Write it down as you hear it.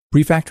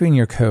Refactoring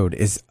your code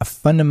is a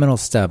fundamental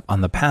step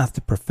on the path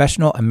to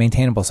professional and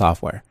maintainable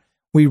software.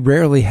 We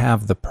rarely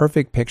have the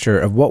perfect picture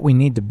of what we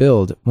need to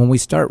build when we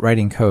start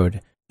writing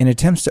code, and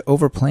attempts to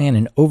overplan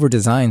and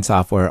overdesign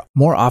software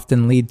more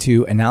often lead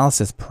to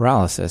analysis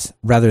paralysis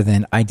rather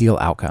than ideal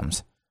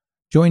outcomes.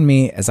 Join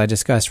me as I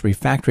discuss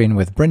refactoring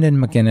with Brendan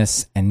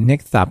McGinnis and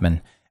Nick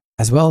Thopman,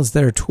 as well as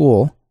their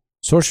tool,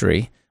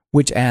 Sourcery,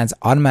 which adds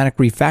automatic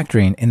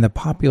refactoring in the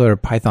popular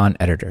Python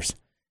editors.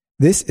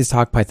 This is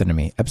Talk Python to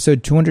Me,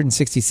 episode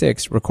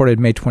 266, recorded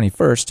May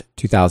 21st,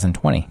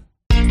 2020.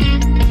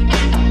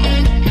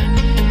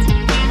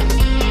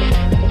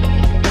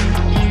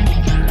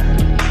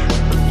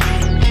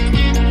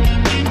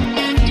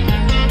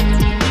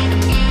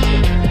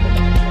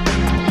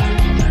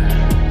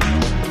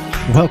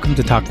 Welcome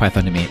to Talk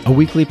Python to Me, a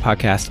weekly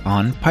podcast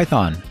on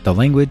Python, the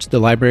language, the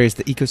libraries,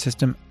 the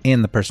ecosystem,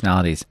 and the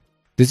personalities.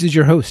 This is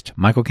your host,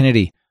 Michael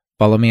Kennedy.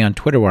 Follow me on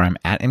Twitter where I'm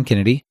at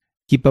mkennedy.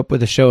 Keep up with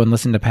the show and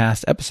listen to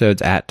past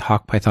episodes at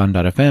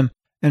talkpython.fm,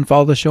 and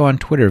follow the show on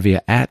Twitter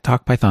via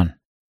 @talkpython.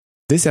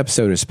 This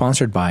episode is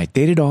sponsored by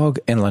Datadog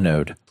and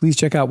Linode. Please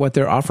check out what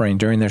they're offering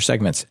during their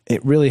segments.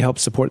 It really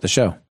helps support the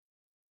show.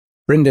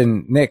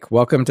 Brendan, Nick,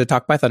 welcome to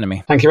Talk Python to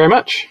Me. Thank you very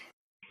much.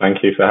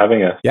 Thank you for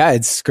having us. Yeah,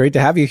 it's great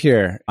to have you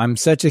here. I'm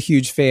such a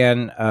huge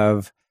fan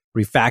of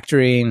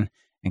refactoring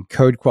and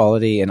code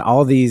quality and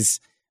all these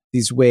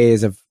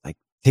ways of like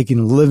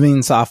taking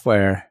living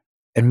software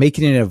and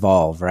making it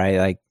evolve, right?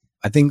 Like,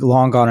 I think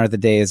long gone are the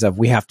days of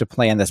we have to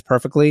plan this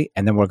perfectly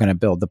and then we're going to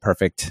build the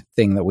perfect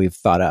thing that we've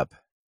thought up,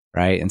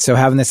 right? And so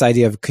having this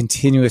idea of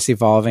continuous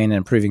evolving and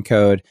improving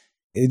code,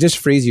 it just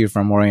frees you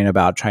from worrying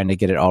about trying to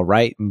get it all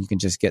right, and you can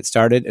just get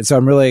started. And so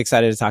I'm really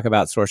excited to talk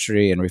about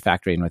Sourcery and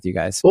refactoring with you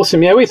guys.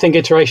 Awesome. Yeah, we think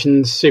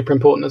iteration's super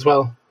important as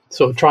well.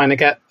 Sort of trying to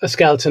get a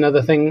skeleton of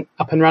the thing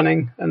up and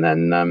running and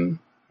then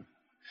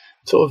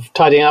sort of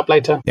tidying up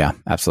later. Yeah,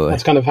 absolutely.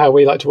 That's kind of how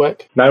we like to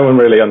work. No one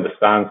really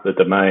understands the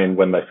domain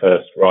when they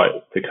first write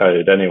the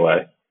code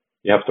anyway.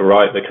 You have to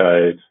write the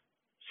code,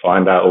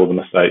 find out all the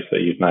mistakes that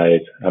you've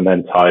made, and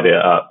then tidy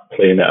it up,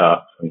 clean it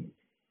up. And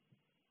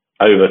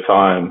over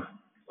time,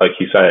 like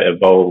you say, it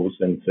evolves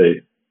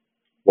into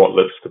what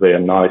looks to be a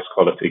nice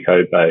quality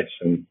code base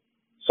and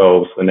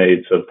solves the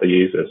needs of the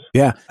users.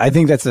 Yeah, I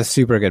think that's a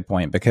super good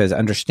point, because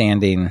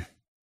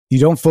you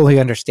don't fully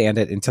understand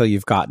it until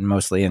you've gotten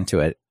mostly into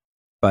it.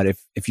 But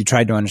if you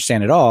tried to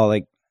understand it all,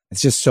 like,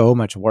 it's just so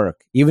much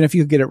work. Even if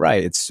you get it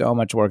right, it's so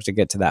much work to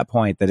get to that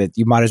point that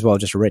you might as well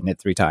have just written it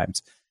 3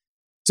 times.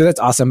 So that's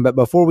awesome. But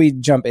before we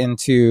jump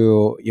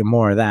into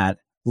more of that,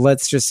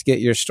 let's just get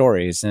your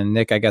stories. And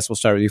Nick, I guess we'll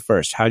start with you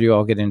first. How do you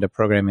all get into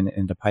programming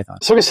into Python?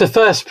 So I guess the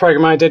first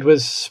program I did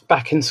was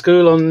back in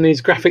school on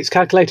these graphics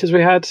calculators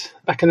we had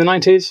back in the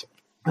 90s.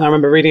 And I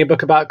remember reading a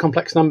book about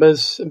complex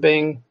numbers and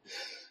being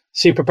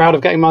super proud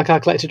of getting my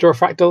calculator to draw a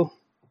fractal.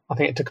 I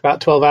think it took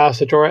about 12 hours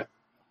to draw it,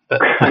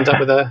 but I ended up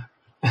with a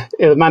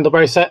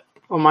Mandelbrot set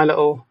on my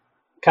little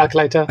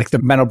calculator. Like the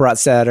Mandelbrot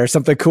set or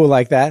something cool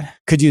like that.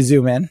 Could you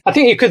zoom in? I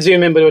think you could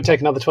zoom in, but it would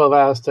take another 12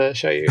 hours to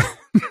show you.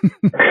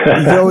 You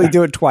can only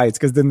do it twice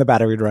because then the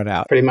battery would run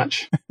out. Pretty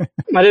much.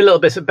 I did a little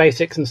bit of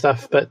basics and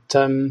stuff, but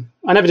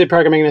I never did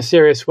programming in a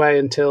serious way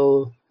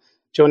until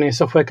joining a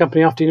software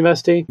company after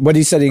university. What are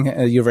you studying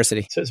at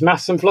university? So it's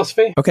maths and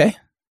philosophy. Okay.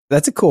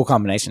 That's a cool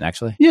combination,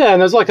 actually. Yeah,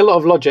 and there's like a lot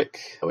of logic,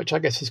 which I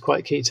guess is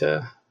quite key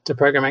to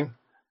programming.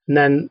 And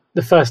then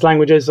the first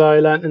languages I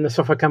learned in the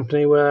software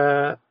company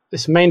were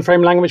this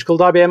mainframe language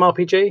called IBM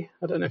RPG.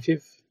 I don't know if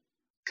you've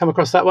come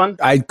across that one.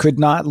 I could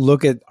not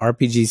look at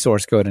RPG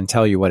source code and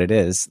tell you what it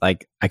is.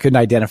 Like, I couldn't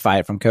identify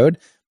it from code.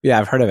 Yeah,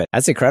 I've heard of it.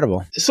 That's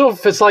incredible.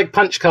 It's like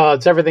punch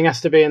cards. Everything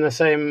has to be in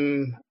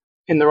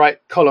the right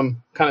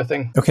column kind of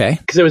thing. Okay.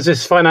 Because it was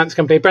this finance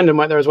company. Brendan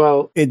went there as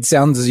well. It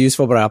sounds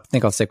useful, but I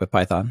think I'll stick with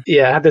Python.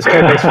 Yeah, I had this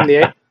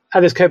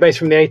code base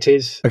from the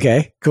 80s.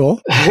 Okay,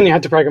 cool. And you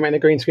had to program it in a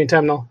green screen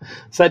terminal.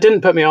 So that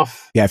didn't put me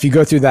off. Yeah, if you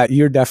go through that,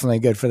 you're definitely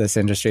good for this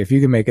industry. If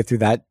you can make it through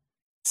that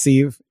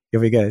sieve,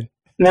 you'll be good.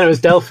 And then it was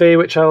Delphi,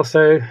 which I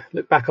also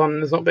look back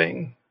on as not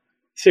being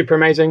super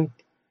amazing.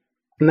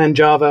 And then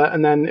Java.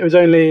 And then it was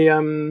only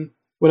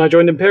when I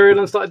joined Imperial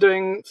and started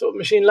doing sort of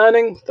machine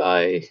learning that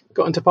I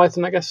got into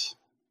Python, I guess,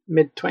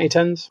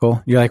 mid-2010s.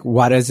 Cool. You're like,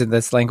 why doesn't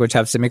this language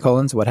have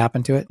semicolons? What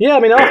happened to it? Yeah, I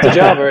mean, after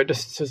Java, it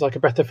just was like a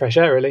breath of fresh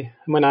air, really.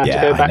 And when I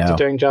had to go back to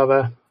doing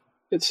Java,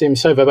 it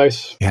seems so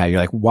verbose. Yeah, you're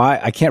like, why?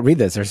 I can't read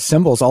this. There's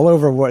symbols all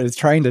over what it's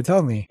trying to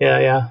tell me.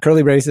 Yeah.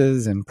 Curly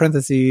braces and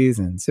parentheses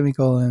and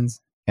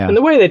semicolons. Yeah. And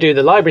the way they do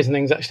the libraries and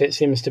things, actually, it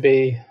seems to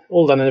be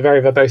all done in a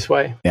very verbose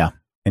way. Yeah,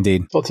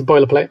 indeed. Lots of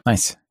boilerplate.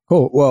 Nice.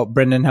 Cool. Well,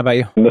 Brendan, how about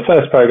you? The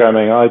first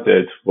programming I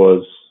did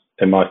was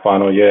in my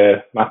final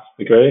year maths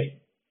degree.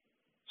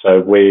 So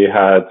we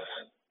had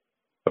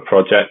a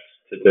project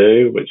to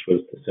do, which was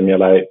to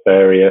simulate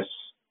various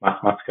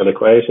mathematical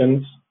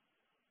equations.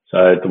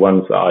 So the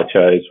ones that I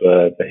chose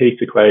were the heat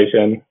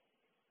equation,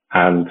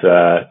 and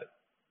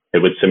it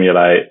would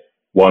simulate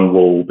one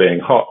wall being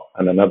hot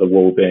and another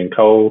wall being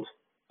cold,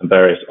 and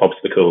various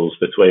obstacles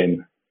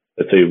between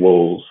the two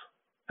walls.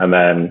 And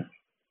then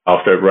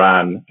after it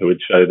ran, it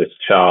would show this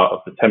chart of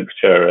the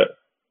temperature at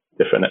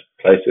different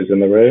places in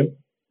the room.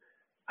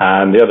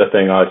 And the other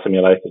thing I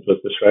simulated was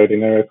the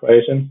Schrodinger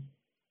equation,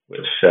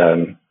 which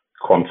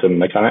quantum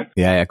mechanics.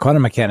 Yeah,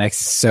 quantum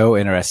mechanics is so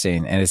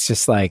interesting. And it's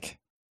just like,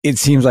 it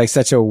seems like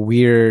such a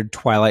weird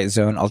Twilight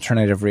Zone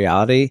alternative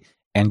reality.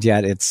 And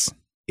yet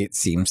it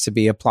seems to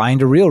be applying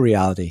to real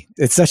reality.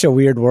 It's such a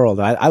weird world.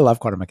 I love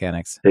quantum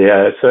mechanics.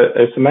 Yeah,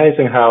 it's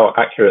amazing how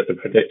accurate the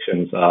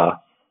predictions are.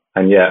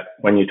 And yet,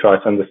 when you try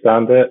to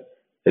understand it,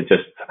 it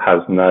just has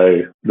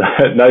no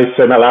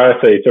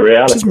similarity to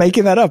reality. Just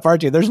making that up,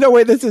 aren't you? There's no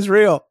way this is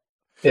real.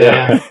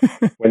 Yeah.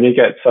 When you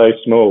get so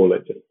small,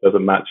 it just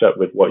doesn't match up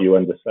with what you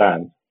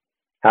understand.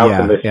 How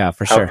can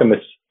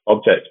this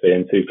object be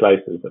in two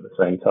places at the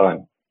same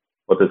time?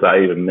 What does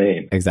that even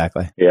mean?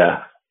 Exactly.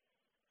 Yeah.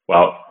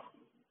 Well,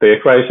 the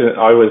equation,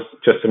 I was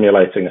just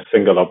simulating a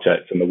single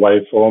object and the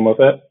waveform of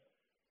it.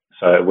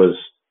 So it was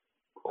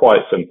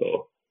quite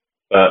simple.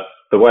 But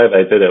the way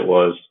they did it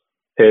was,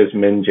 here's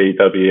min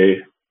GW,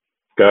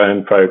 go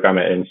and program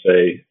it in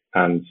C,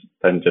 and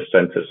then just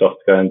sent us off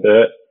to go and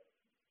do it.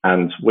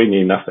 And we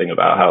knew nothing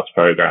about how to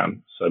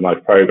program. So my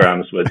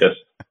programs were just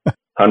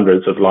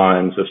hundreds of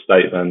lines of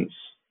statements,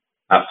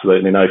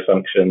 absolutely no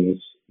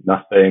functions,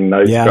 nothing,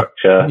 no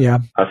structure. Yeah.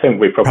 I think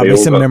we probably all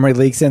some memory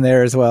leaks in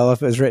there as well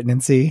if it was written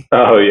in C.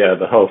 Oh yeah,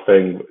 the whole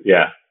thing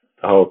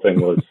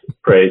was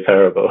pretty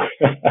terrible.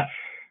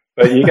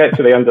 But you get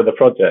to the end of the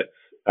project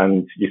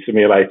and you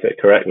simulate it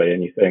correctly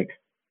and you think,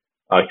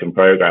 I can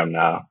program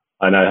now.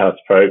 I know how to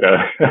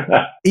program.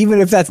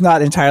 Even if that's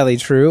not entirely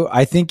true,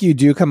 I think you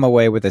do come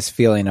away with this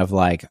feeling of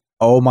like,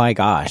 oh my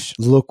gosh,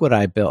 look what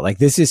I built. Like,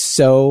 this is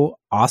so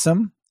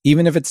awesome.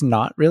 Even if it's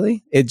not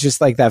really, it's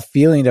just like that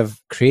feeling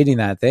of creating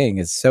that thing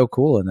is so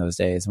cool in those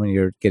days when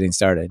you're getting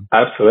started.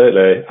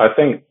 Absolutely. I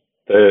think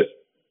the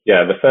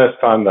first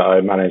time that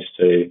I managed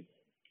to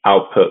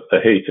output the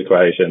heat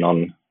equation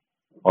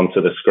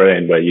onto the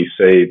screen where you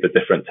see the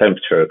different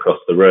temperature across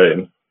the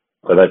room.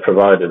 So they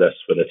provided us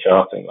with a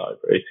charting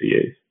library to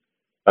use.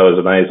 That was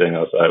amazing. I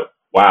was like,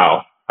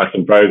 wow, I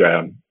can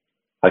program.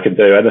 I can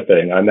do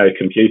anything. I know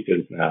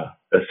computers now.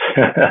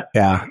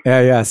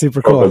 Yeah.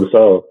 Super cool. Problem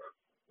solved.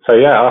 So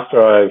after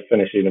I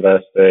finished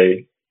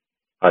university,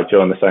 I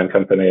joined the same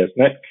company as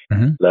Nick,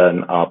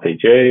 learned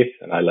RPG,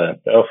 and I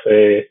learned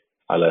Delphi,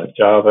 I learned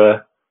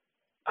Java.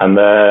 And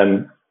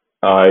then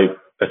I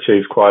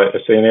achieved quite a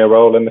senior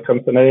role in the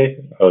company.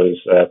 I was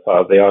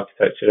part of the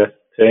architecture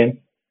team,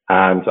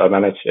 and I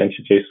managed to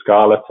introduce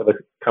Scala to the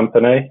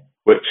company,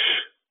 which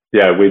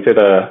we did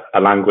a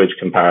language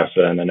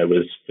comparison, and it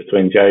was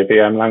between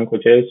JVM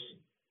languages.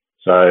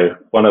 So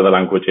one of the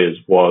languages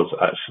was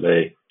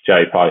actually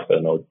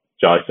JPython or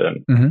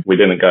Jython. We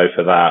didn't go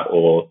for that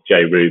or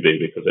JRuby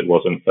because it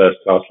wasn't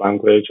first-class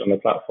language on the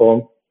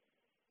platform.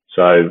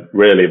 So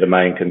really the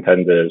main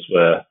contenders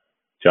were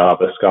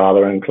Java,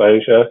 Scala, and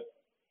Clojure.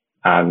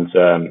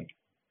 And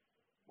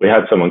we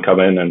had someone come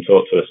in and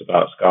talk to us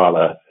about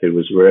Scala who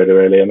was really,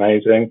 really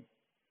amazing.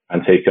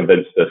 And he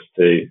convinced us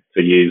to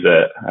use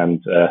it.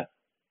 And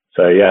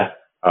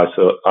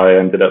I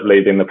ended up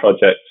leading the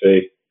project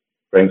to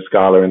bring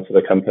Scala into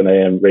the company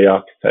and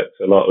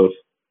re-architect a lot of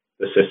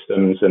the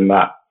systems in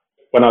that.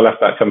 When I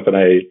left that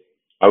company,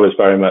 I was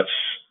very much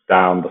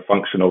down the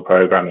functional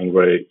programming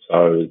route.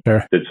 So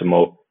I did some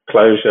more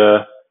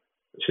Clojure,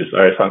 which is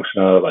very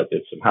functional. I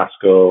did some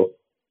Haskell.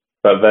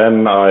 But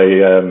then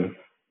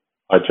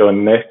I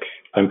joined Nick,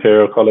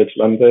 Imperial College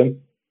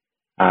London,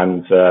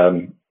 and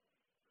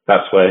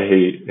that's where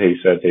he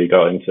said he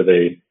got into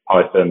the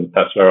Python.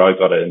 That's where I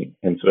got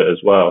into it as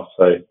well.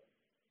 So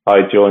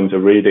I joined a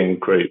reading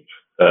group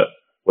that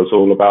was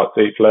all about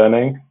deep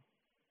learning.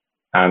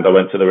 And I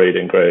went to the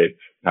reading group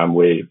and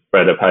we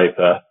read a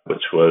paper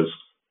which was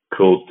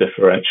called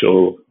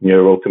Differential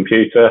Neural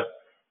Computer.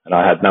 And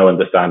I had no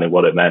understanding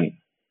what it meant.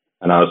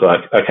 And I was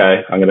like,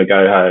 okay, I'm going to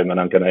go home and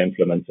I'm going to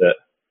implement it.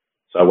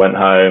 So I went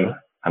home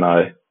and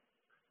I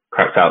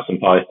cracked out some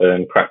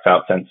Python, cracked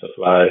out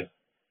TensorFlow.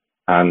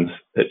 And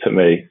it took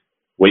me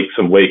weeks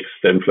and weeks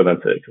to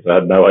implement it because I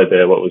had no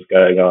idea what was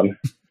going on.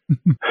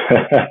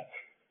 That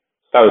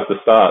was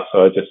the start.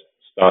 So I just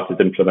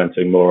started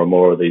implementing more and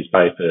more of these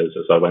papers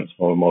as I went to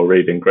more and more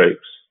reading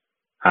groups.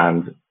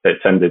 And it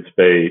tended to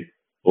be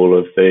all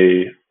of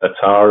the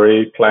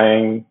Atari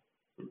playing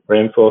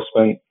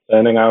reinforcement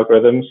learning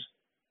algorithms,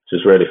 which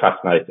is really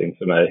fascinating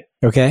to me.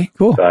 Okay,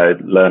 cool. So I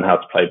learned how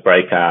to play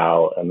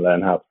Breakout and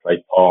learn how to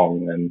play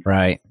Pong. And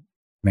right.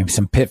 Maybe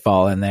some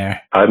Pitfall in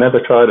there. I never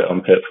tried it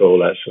on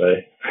Pitfall,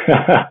 actually.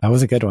 That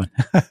was a good one.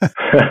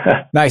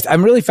 Nice.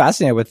 I'm really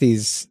fascinated with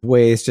these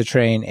ways to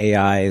train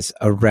AIs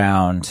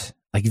around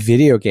like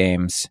video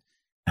games.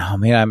 Oh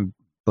man, I'm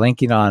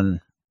blanking on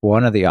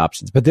one of the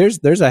options, but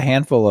there's a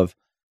handful of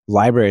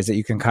libraries that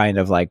you can kind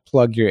of like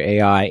plug your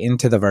AI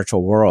into the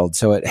virtual world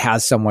so it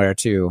has somewhere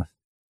to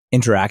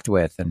interact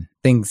with and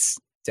things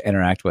to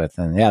interact with.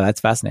 And yeah, that's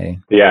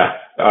fascinating. Yeah,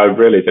 I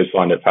really did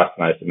find it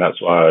fascinating.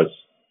 That's why I was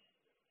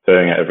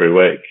doing it every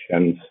week.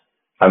 And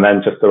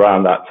then just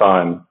around that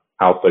time,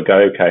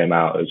 AlphaGo came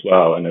out as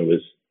well. And it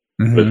was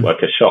was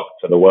like a shock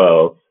to the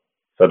world.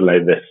 Suddenly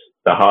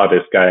the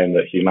hardest game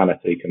that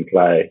humanity can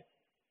play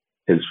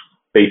is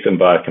beaten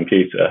by a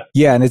computer.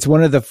 Yeah, and it's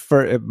one of the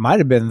first, it might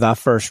have been the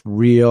first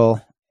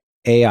real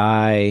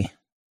AI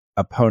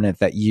opponent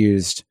that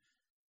used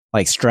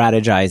like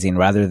strategizing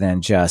rather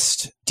than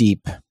just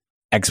deep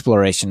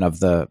exploration of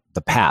the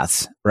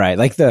paths, right?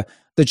 Like the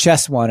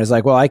chess one is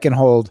like, well, I can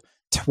hold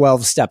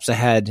 12 steps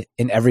ahead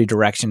in every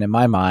direction in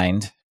my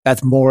mind.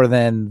 That's more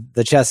than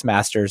the chess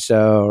master.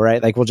 So,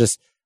 right, like we'll just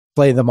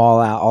play them all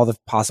out, all the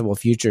possible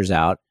futures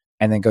out,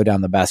 and then go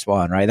down the best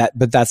one, right?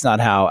 But that's not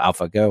how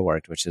AlphaGo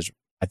worked, which is,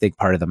 I think,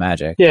 part of the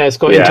magic. Yeah, it's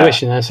got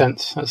intuition in a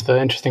sense. That's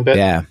the interesting bit.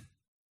 Yeah.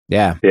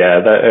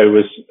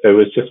 It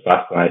was just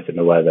fascinating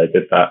the way they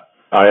did that.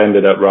 I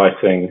ended up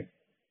writing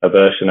a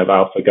version of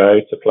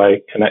AlphaGo to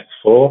play Connect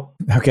 4.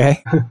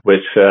 Okay.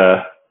 Which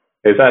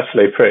is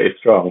actually pretty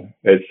strong.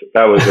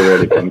 That was a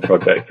really fun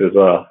project as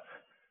well.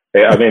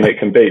 It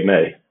can beat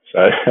me.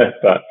 So,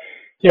 but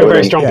you're a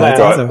very strong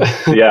player. Awesome.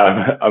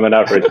 Yeah, I'm an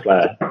average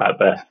player at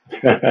best.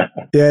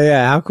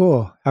 Yeah. How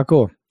cool.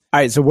 All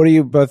right. So what are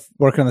you both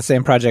working on the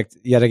same project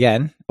yet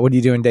again? What are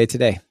you doing day to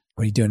day?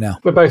 What are you doing now?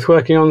 We're both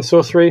working on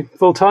Sourcery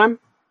full time.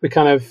 We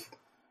kind of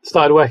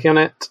started working on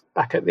it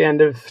back at the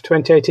end of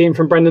 2018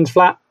 from Brendan's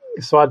flat.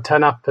 So I'd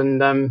turn up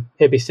and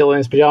he'd be still in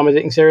his pajamas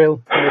eating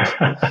cereal.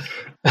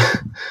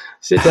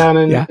 Sit down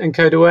and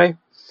code away.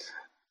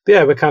 But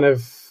yeah, we're kind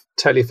of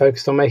totally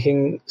focused on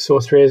making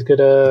Sourcery as good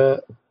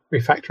a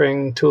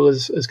refactoring tool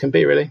as can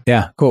be, really.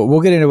 Yeah, cool.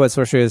 We'll get into what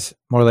Sourcery is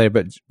more later,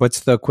 but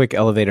what's the quick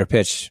elevator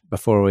pitch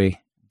before we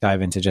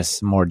dive into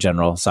just more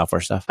general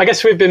software stuff? I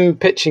guess we've been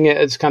pitching it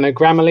as kind of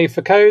Grammarly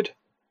for code.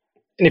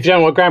 And if you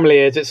don't know what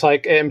Grammarly is, it's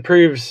like it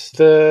improves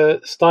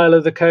the style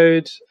of the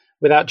code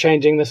without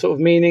changing the sort of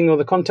meaning or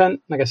the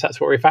content. I guess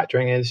that's what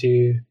refactoring is.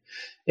 You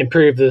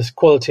improve the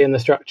quality and the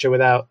structure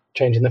without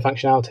changing the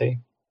functionality.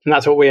 And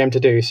that's what we aim to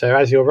do. So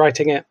as you're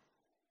writing it,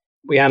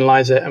 we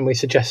analyze it and we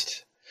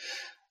suggest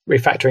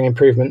refactoring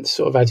improvements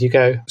sort of as you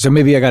go. So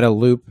maybe I got a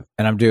loop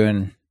and I'm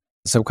doing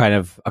some kind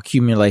of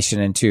accumulation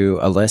into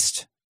a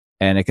list,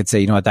 and it could say,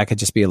 you know what, that could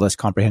just be a list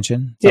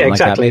comprehension. Yeah,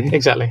 exactly. Like that, maybe?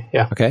 Exactly.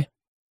 Yeah. Okay.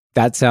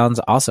 That sounds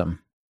awesome.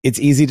 It's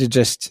easy to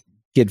just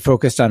get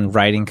focused on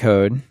writing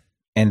code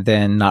and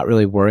then not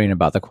really worrying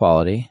about the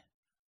quality.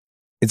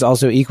 It's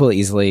also equally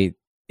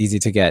easy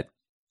to get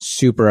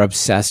super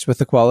obsessed with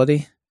the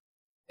quality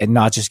and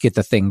not just get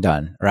the thing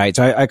done, right?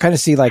 So I kind of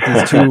see like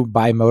these two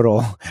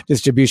bimodal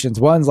distributions.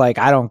 One's like,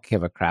 I don't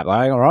give a crap.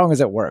 Like, as long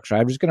as it works,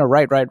 right? I'm just going to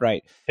write.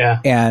 Yeah.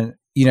 And,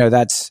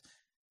 that's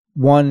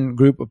one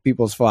group of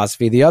people's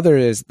philosophy. The other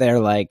is they're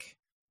like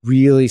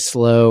really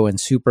slow and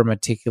super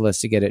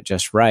meticulous to get it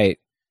just right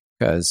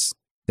because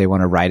they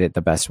want to write it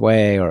the best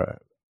way.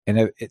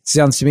 And it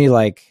sounds to me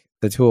like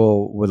the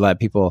tool would let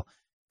people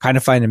kind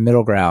of find a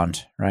middle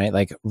ground, right?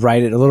 Like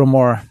write it a little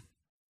more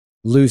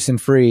loose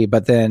and free,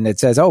 but then it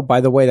says, oh,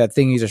 by the way, that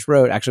thing you just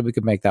wrote, actually, we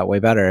could make that way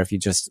better if you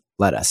just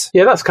let us.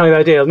 Yeah, that's kind of the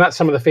ideal. And that's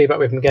some of the feedback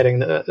we've been getting,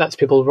 that lets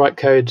people write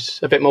code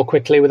a bit more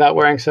quickly without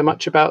worrying so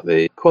much about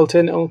the quality,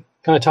 and it'll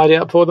kind of tidy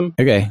it up for them.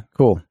 Okay,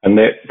 cool. And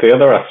the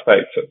other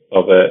aspect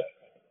of it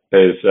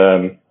is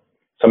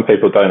some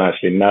people don't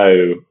actually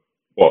know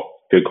what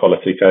good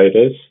quality code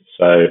is.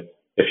 So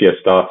if you're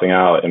starting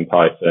out in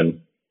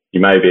Python, you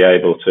may be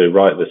able to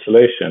write the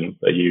solution,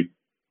 but you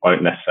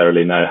won't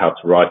necessarily know how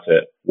to write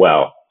it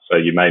well. So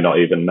you may not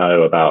even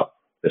know about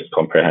this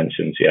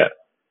comprehensions yet.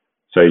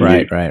 So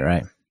right.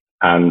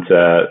 And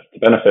the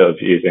benefit of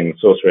using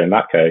Sourcery in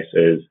that case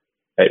is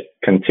it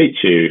can teach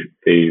you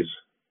the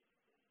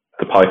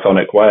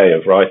Pythonic way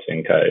of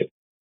writing code.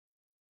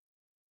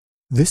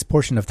 This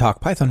portion of Talk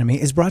Python to Me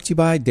is brought to you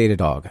by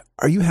Datadog.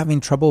 Are you having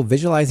trouble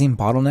visualizing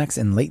bottlenecks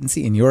and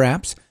latency in your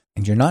apps,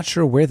 and you're not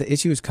sure where the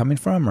issue is coming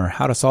from or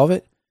how to solve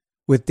it?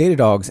 With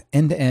Datadog's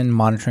end-to-end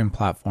monitoring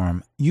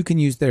platform, you can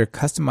use their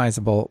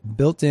customizable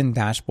built-in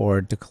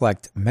dashboard to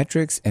collect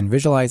metrics and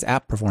visualize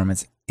app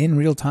performance in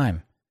real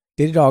time.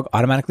 Datadog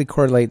automatically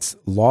correlates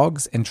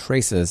logs and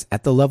traces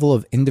at the level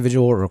of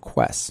individual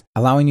requests,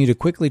 allowing you to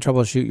quickly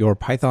troubleshoot your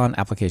Python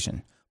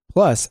application.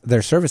 Plus,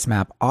 their service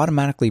map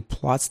automatically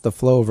plots the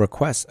flow of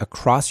requests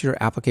across your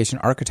application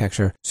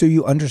architecture so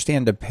you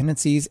understand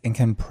dependencies and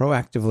can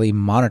proactively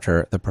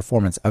monitor the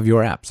performance of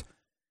your apps.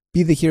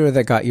 Be the hero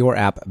that got your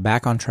app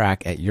back on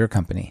track at your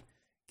company.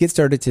 Get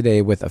started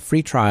today with a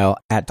free trial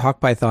at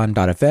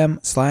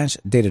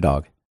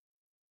talkpython.fm/Datadog.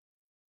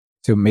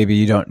 So maybe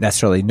you don't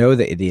necessarily know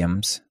the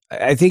idioms.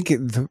 I think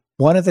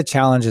one of the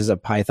challenges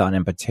of Python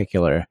in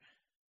particular,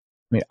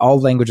 all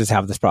languages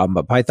have this problem,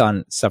 but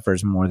Python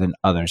suffers more than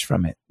others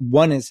from it.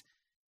 One is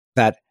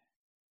that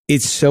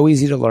it's so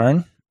easy to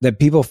learn that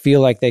people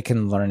feel like they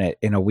can learn it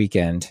in a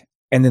weekend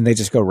and then they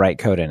just go write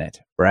code in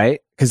it,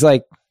 right? Because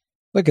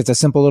look, it's a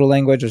simple little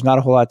language. There's not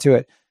a whole lot to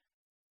it,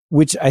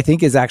 which I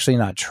think is actually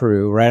not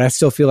true, right? I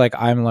still feel like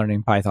I'm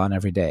learning Python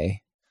every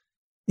day.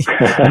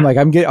 I'm like,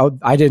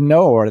 I didn't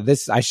know, or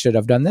I should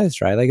have done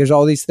this, right? Like there's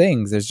all these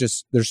things.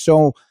 There's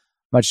so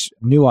much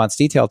nuanced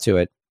detail to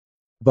it.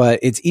 But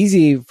it's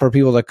easy for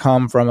people to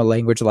come from a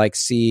language like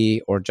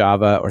C or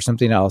Java or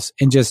something else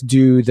and just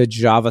do the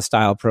Java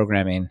style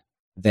programming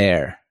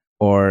there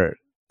or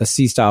the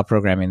C style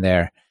programming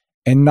there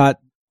and not,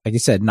 like you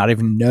said, not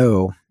even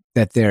know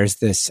that there's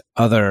this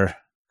other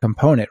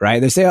component, right?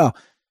 They say, oh,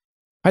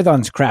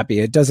 Python's crappy.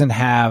 It doesn't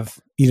have,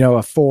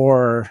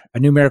 a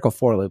numerical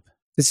for loop.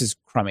 This is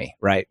crummy,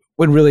 right?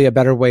 When really a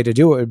better way to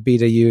do it would be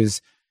to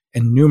use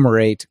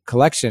enumerate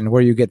collection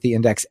where you get the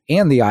index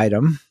and the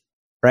item,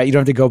 right? You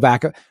don't have to go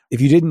back. If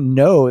you didn't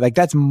know, like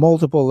that's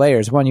multiple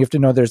layers. One, you have to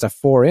know there's a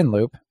for in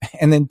loop.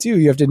 And then two,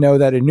 you have to know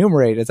that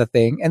enumerate is a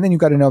thing. And then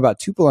you've got to know about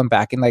tuple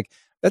unpacking. Like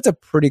that's a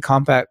pretty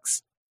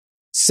complex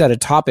set of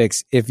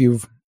topics.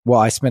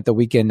 I spent the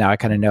weekend, now I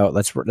kind of know it.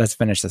 Let's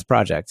finish this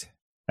project.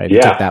 Right?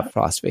 Yeah. Take that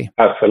philosophy.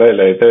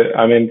 Absolutely.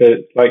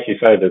 Like you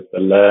say, there's the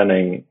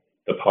learning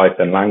the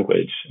Python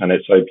language, and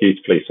it's so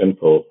beautifully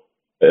simple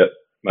that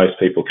most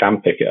people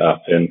can pick it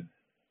up in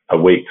a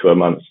week to a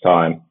month's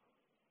time.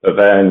 But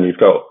then you've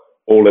got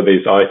all of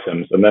these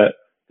items, and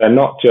they're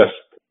not just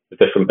the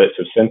different bits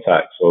of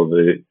syntax or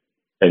the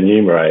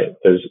enumerate.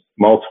 There's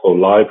multiple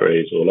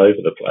libraries all over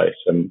the place,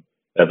 and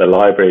they're the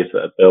libraries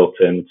that are built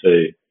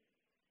into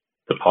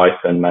the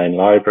Python main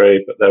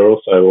library, but there are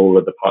also all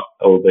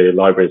the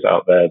libraries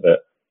out there that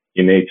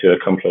you need to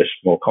accomplish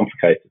more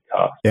complicated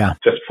tasks. Yeah.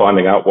 Just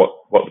finding out what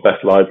the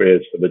best library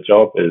is for the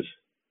job is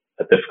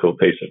a difficult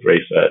piece of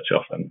research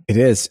often. It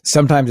is.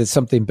 Sometimes it's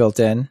something built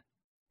in,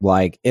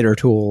 like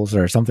itertools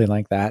or something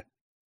like that.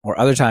 Or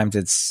other times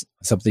it's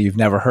something you've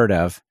never heard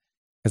of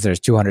because there's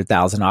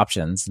 200,000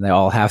 options and they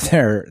all have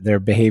their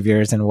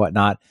behaviors and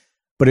whatnot.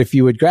 But if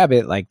you would grab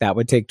it, like that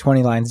would take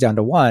 20 lines down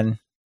to one,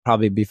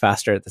 probably be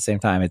faster at the same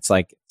time. It's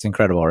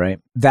incredible, right?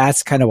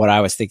 That's kind of what I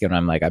was thinking when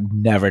I'm like, I've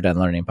never done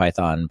learning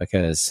Python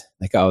because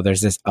like, oh,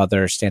 there's this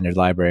other standard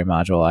library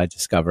module I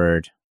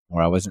discovered,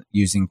 or I wasn't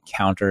using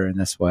counter in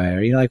this way,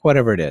 or like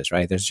whatever it is,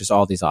 right? There's just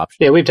all these options.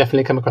 Yeah, we've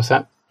definitely come across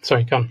that.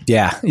 Sorry, go on.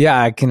 Yeah,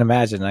 I can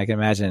imagine.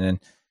 And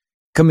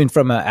coming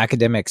from an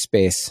academic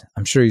space,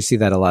 I'm sure you see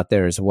that a lot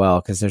there as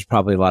well, because there's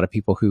probably a lot of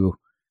people who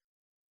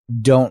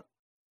don't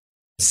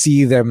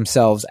see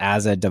themselves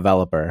as a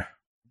developer,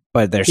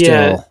 but they're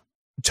still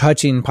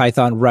touching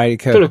Python, writing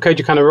code. Sort of code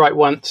you kind of write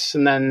once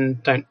and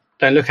then don't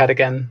look at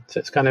again. So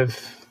it's kind of,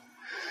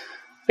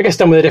 I guess,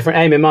 done with a different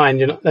aim in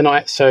mind. They're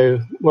not so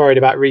worried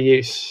about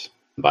reuse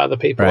by other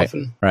people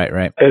often.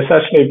 Right. It's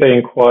actually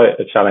been quite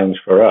a challenge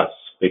for us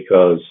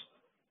because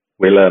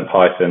we learned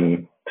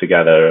Python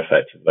together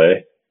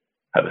effectively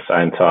at the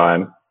same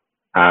time,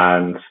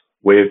 and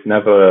we've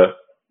never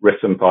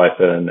written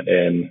Python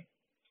in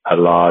a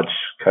large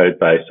code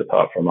base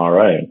apart from our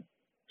own.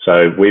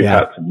 So we've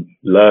had to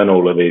learn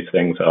all of these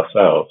things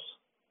ourselves.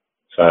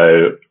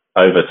 So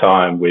over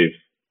time, we've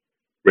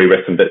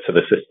rewritten bits of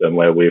the system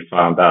where we've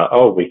found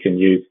out, we can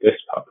use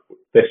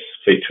this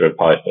feature of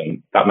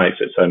Python. That makes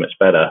it so much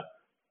better.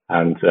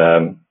 And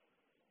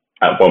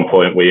at one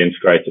point, we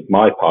integrated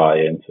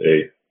MyPy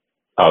into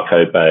our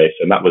code base,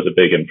 and that was a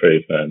big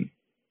improvement.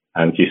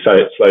 And you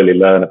slowly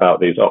learn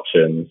about these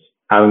options.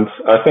 And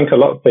I think a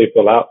lot of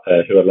people out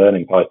there who are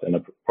learning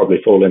Python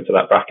probably fall into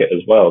that bracket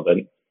as well.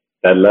 Then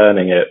they're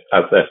learning it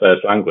as their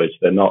first language.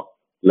 They're not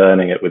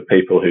learning it with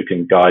people who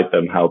can guide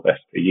them how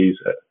best to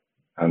use it.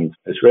 And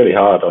it's really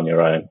hard on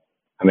your own.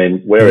 I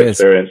mean, we're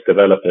experienced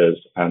developers,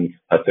 and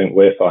I think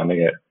we're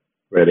finding it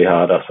really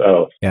hard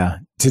ourselves. Yeah,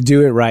 to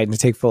do it right and to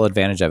take full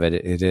advantage of it,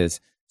 it is.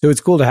 So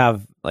it's cool to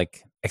have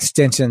like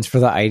extensions for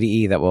the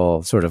IDE that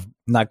will sort of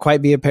not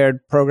quite be a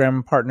paired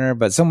program partner,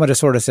 but someone to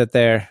sort of sit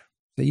there.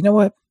 Say, you know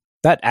what?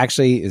 That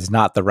actually is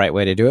not the right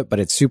way to do it, but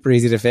it's super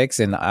easy to fix,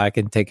 and I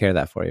can take care of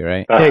that for you,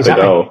 right? That's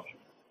exactly. the goal.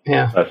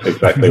 Yeah, that's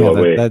exactly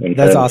what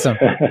that's awesome.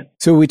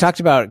 So we talked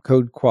about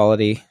code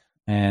quality,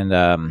 and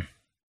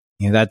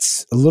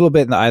that's a little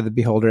bit in the eye of the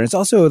beholder. It's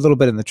also a little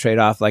bit in the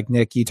trade-off. Like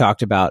Nick, you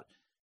talked about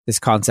this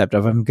concept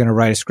of I'm going to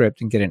write a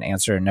script and get an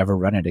answer and never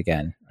run it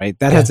again, right?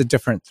 That has a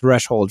different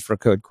threshold for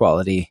code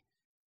quality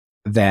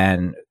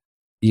than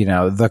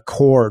the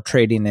core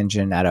trading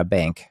engine at a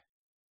bank,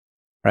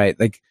 right?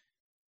 Like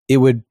it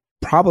would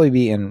probably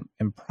be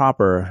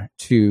improper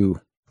to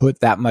put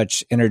that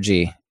much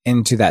energy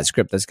into that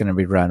script that's going to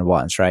be run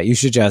once, right? You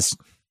should just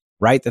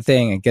write the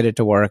thing and get it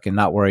to work and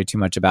not worry too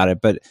much about it.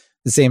 But at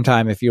the same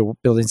time, if you're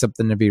building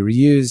something to be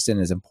reused and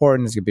is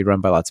important, it's going to be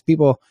run by lots of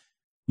people,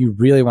 you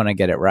really want to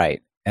get it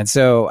right. And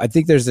so I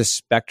think there's this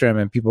spectrum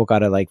and people got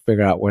to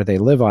figure out where they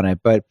live on it.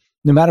 But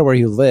no matter where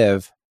you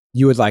live,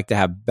 you would like to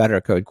have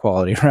better code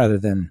quality rather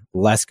than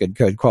less good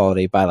code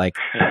quality by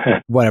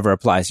whatever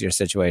applies to your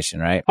situation,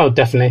 right? Oh,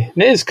 definitely.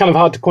 And it is kind of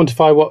hard to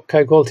quantify what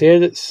code quality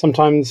is. It's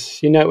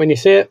sometimes you know it when you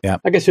see it. Yeah.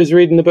 I guess I was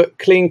reading the book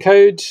Clean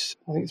Code.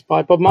 I think it's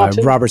by Bob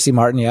Martin. Robert C.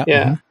 Martin, yeah.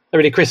 Yeah. Mm-hmm. That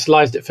really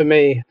crystallized it for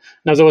me. And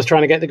I was always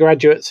trying to get the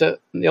graduates at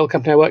the old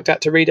company I worked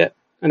at to read it.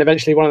 And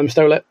eventually one of them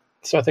stole it.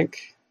 So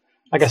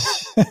I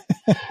guess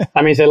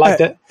that means they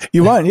liked it.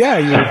 You won, yeah.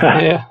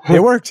 Yeah.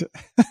 It worked.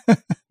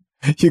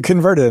 You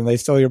converted them. They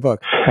stole your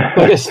book.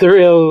 I guess the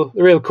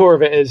real core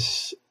of it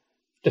is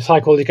just high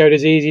quality code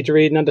is easy to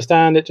read and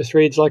understand. It just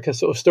reads like a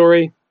sort of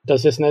story.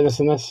 does this and this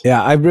and this.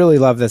 Yeah, I really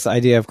love this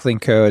idea of clean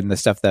code and the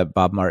stuff that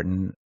Bob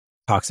Martin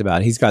talks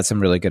about. He's got some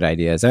really good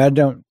ideas. I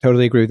don't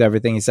totally agree with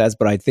everything he says,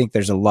 but I think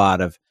there's a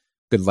lot of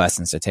good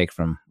lessons to take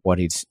from what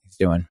he's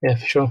doing. Yeah,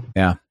 for sure.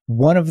 Yeah.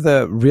 One of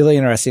the really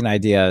interesting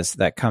ideas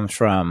that comes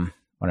from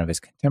one of his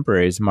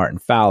contemporaries, Martin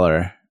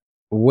Fowler,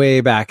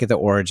 way back at the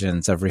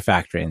origins of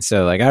refactoring.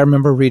 So like I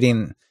remember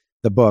reading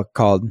the book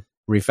called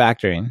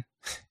Refactoring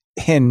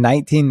in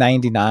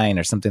 1999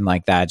 or something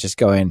like that, just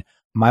going,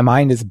 my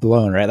mind is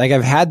blown, right? Like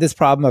I've had this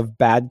problem of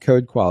bad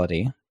code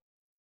quality,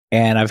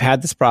 and I've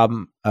had this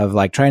problem of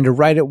like trying to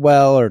write it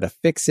well or to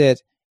fix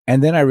it.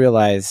 And then I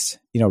realized,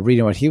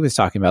 reading what he was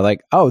talking about,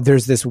 like, oh,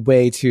 there's this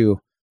way to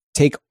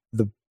take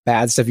the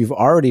bad stuff you've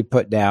already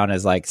put down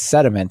as like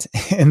sediment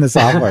in the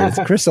software. It's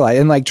crystallized,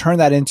 and like turn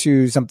that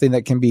into something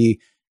that can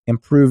be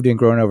improved and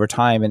grown over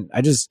time. And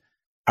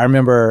I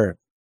remember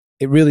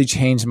it really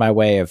changed my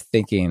way of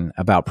thinking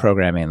about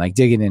programming, like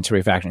digging into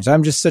refactoring. So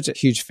I'm just such a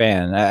huge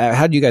fan.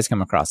 How did you guys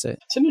come across it?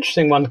 It's an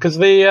interesting one because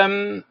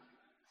the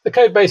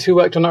code base we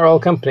worked on at our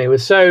old company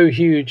was so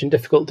huge and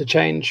difficult to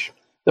change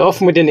that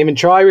often we didn't even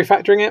try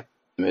refactoring it.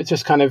 It's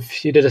just kind of,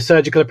 you did a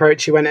surgical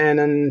approach, you went in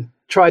and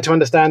tried to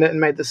understand it and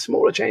made the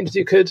smaller changes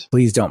you could.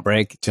 Please don't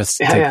break, just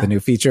take the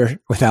new feature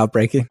without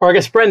breaking. Or I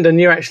guess, Brendan,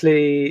 you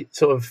actually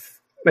sort of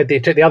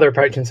took the other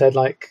approach and said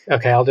like,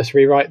 okay, I'll just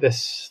rewrite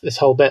this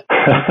whole bit.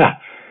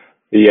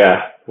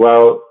 Yeah,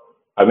 well,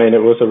 I mean, it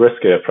was a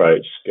risky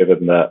approach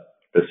given that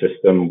the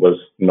system was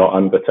not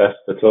under test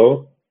at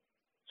all.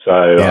 So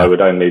I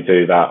would only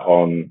do that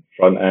on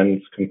front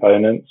end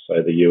components, so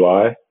the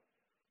UI.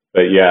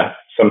 But yeah,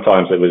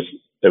 sometimes it was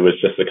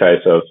just a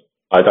case of,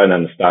 I don't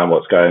understand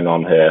what's going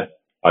on here.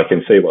 I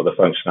can see what the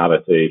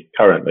functionality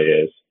currently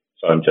is,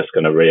 so I'm just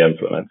going to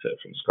re-implement it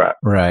from scratch.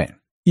 Right.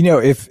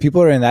 If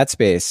people are in that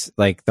space,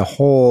 like the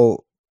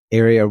whole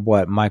area of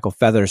what Michael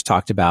Feathers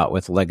talked about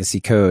with legacy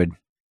code,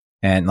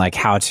 and like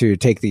how to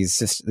take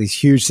these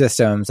huge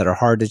systems that are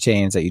hard to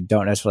change, that you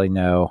don't necessarily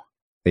know,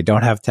 they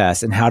don't have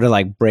tests, and how to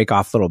like break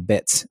off little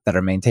bits that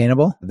are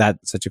maintainable.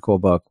 That's such a cool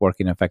book,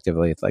 Working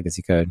Effectively with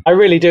Legacy Code. I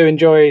really do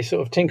enjoy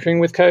sort of tinkering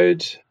with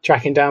code,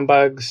 tracking down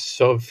bugs,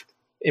 sort of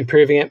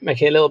improving it,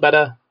 making it a little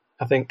better.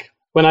 I think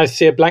when I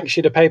see a blank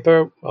sheet of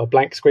paper or a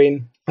blank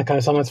screen, I kind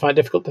of sometimes find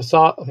it difficult to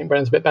start. I think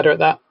Brendan's a bit better at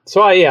that.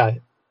 So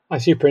I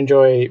super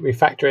enjoy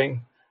refactoring.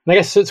 And I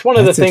guess it's one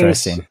of the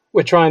things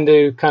we're trying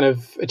to kind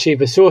of achieve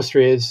with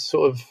Sourcery is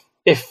sort of,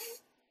 if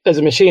there's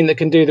a machine that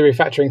can do the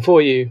refactoring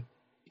for you,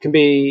 you can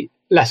be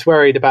less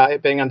worried about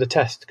it being under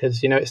test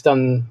because, it's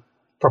done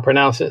proper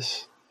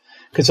analysis.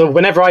 Because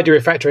whenever I do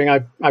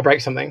refactoring, I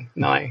break something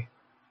and I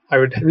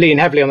would lean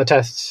heavily on the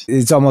tests.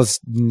 It's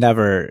almost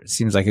never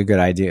seems like a good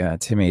idea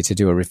to me to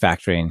do a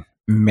refactoring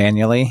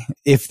manually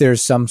if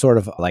there's some sort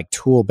of like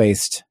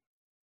tool-based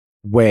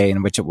way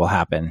in which it will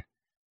happen,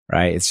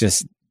 right? It's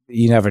just,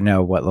 you never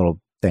know what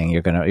little thing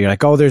you're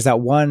like, oh, there's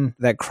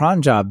that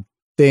cron job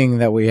thing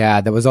that we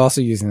had that was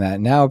also using that.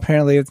 Now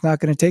apparently it's not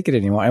going to take it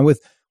anymore. And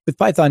with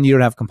Python, you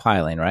don't have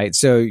compiling, right?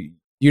 So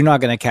you're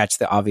not going to catch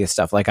the obvious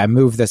stuff. Like I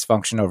moved this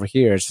function over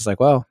here. It's just like,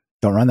 well,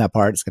 don't run that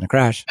part. It's going to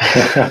crash.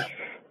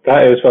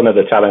 That is one of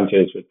the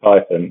challenges with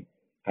Python.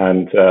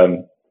 And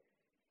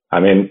I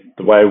mean,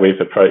 the way we've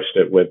approached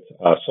it with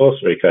our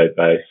Sourcery code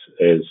base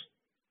is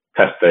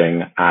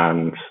testing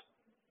and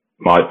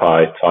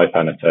MyPy type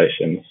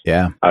annotations.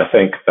 Yeah. I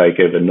think they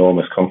give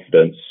enormous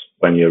confidence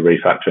when you're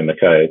refactoring the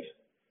code.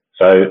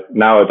 So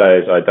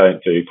nowadays I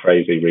don't do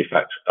crazy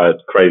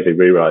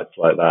rewrites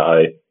like that.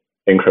 I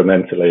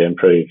incrementally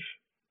improve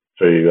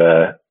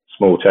through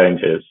small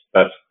changes.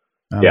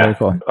 Very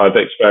cool. I've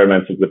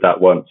experimented with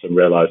that once and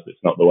realized it's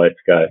not the way to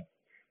go.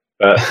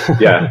 But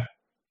yeah,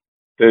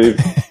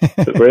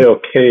 the real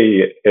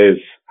key is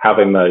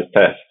having those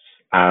tests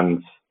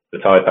and the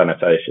type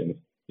annotations.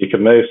 You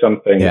can move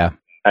something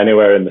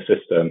anywhere in the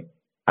system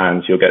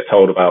and you'll get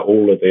told about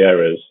all of the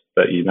errors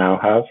that you now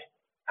have.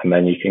 And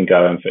then you can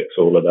go and fix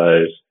all of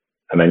those.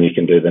 And then you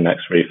can do the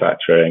next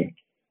refactoring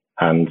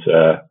and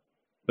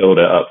build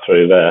it up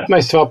through there.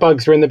 Most of our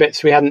bugs were in the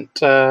bits we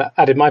hadn't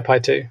added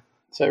MyPy to.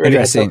 So really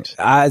interesting.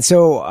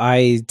 So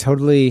I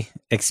totally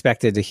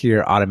expected to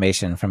hear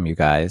automation from you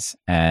guys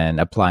and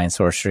applying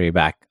Sourcery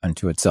back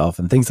unto itself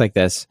and things like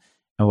this.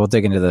 And we'll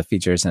dig into the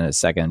features in a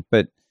second.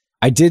 But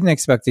I didn't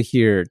expect to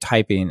hear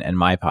typing and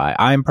MyPy.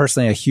 I'm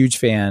personally a huge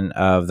fan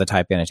of the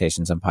type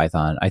annotations in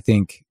Python. I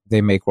think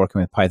they make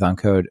working with Python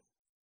code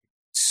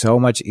so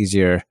much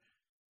easier.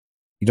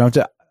 You don't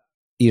have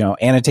to,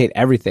 annotate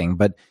everything,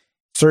 but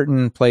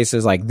certain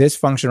places like this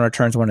function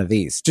returns one of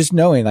these. Just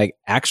knowing like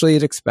actually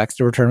it expects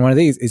to return one of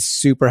these is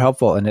super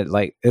helpful, and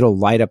it'll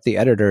light up the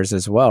editors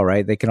as well,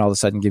 right? They can all of a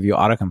sudden give you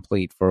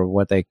autocomplete for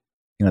what they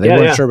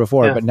weren't sure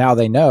before, but now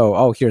they know,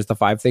 oh, here's the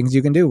 5 things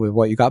you can do with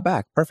what you got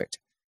back. Perfect.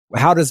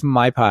 How does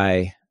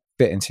MyPy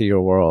fit into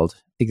your world?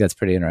 I think that's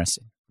pretty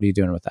interesting. What are you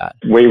doing with that?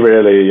 We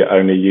really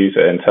only use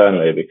it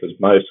internally because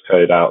most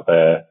code out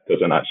there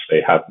doesn't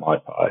actually have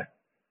MyPy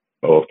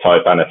or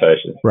type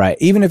annotations. Right.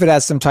 Even if it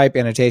has some type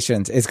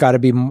annotations, it's got to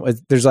be,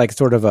 there's like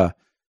sort of a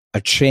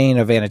a chain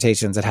of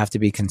annotations that have to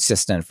be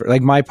consistent. For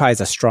like MyPy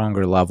is a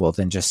stronger level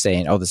than just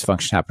saying, oh, this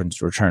function happens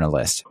to return a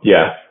list.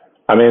 Yeah.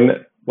 I mean,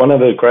 one of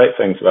the great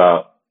things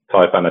about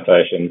type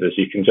annotations is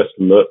you can just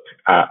look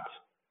at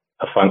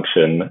a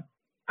function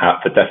at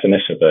the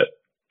definition of it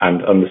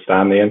and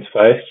understand the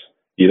interface.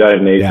 You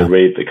don't need to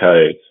read the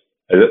code.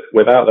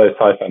 Without those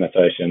type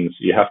annotations,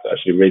 you have to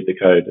actually read the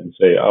code and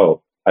see,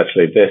 oh,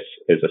 actually this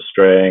is a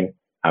string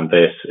and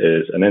this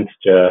is an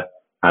integer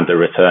and it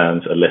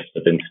returns a list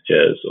of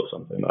integers or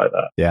something like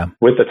that. Yeah.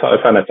 With the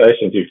type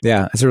annotations,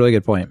 yeah, that's a really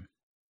good point.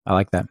 I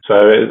like that. So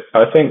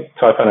I think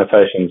type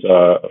annotations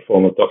are a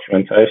form of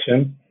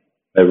documentation.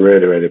 They're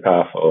really, really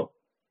powerful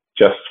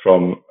just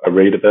from a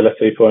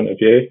readability point of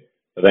view.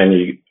 But then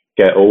you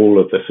get all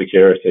of the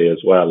security as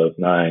well of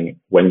knowing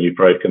when you've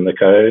broken the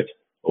code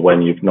or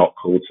when you've not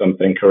called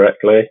something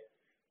correctly.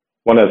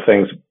 One of the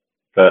things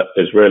that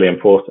is really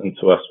important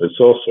to us with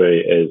Sourcery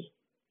is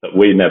that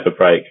we never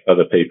break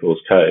other people's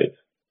code.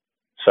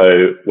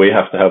 So we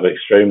have to have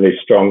extremely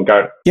strong...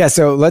 Yeah,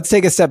 so let's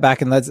take a step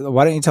back and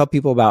why don't you tell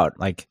people about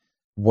like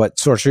what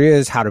Sourcery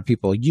is, how do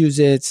people use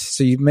it?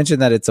 So you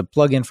mentioned that it's a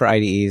plugin for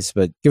IDEs,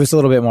 but give us a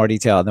little bit more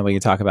detail and then we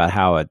can talk about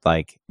how it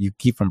like you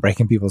keep from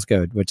breaking people's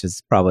code, which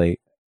is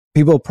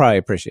people probably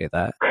appreciate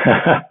that.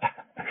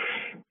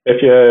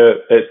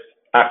 It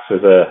acts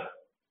as a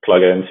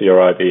plugin to your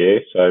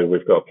IDE. So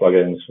we've got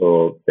plugins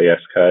for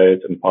VS Code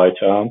and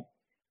PyCharm.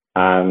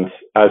 And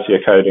as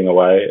you're coding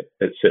away,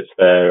 it sits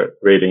there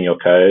reading your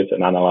code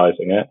and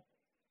analyzing it.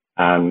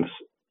 And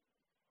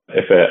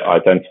if it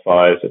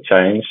identifies a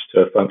change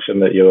to a function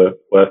that you're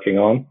working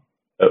on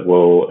that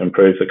will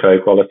improve the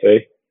code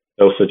quality,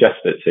 it'll suggest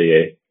it to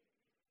you.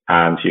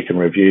 And you can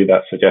review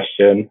that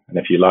suggestion. And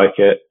if you like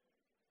it,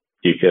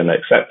 you can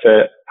accept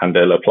it and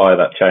it'll apply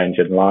that change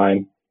in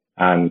line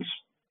and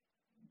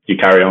you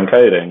carry on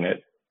coding.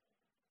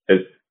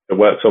 It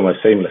works almost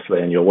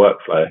seamlessly in your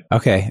workflow.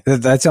 Okay,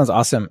 that sounds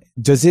awesome.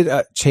 Does it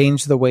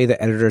change the way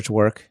the editors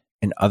work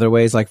in other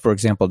ways? Like, for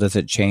example, does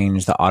it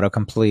change the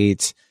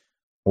autocomplete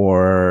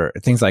or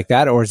things like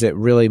that? Or is it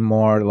really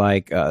more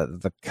like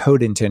the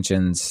code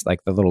intentions,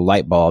 like the little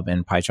light bulb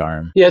in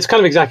PyCharm? Yeah, it's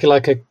kind of exactly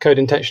like a code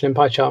intention in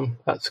PyCharm.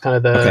 That's kind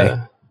of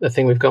the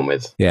thing we've gone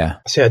with. Yeah.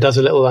 So yeah, it does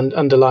a little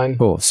underline.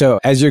 Cool.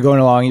 So as you're going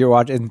along, you're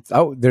watching,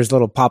 oh, there's a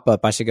little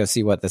pop-up. I should go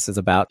see what this is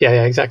about.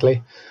 Yeah,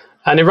 exactly.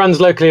 And it runs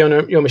locally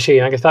on your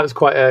machine. I guess that was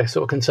quite a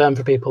sort of concern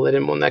for people. They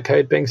didn't want their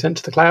code being sent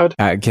to the cloud.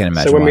 I can't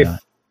imagine so when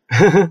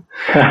why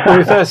when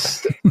we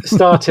first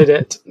started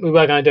it, we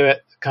were going to do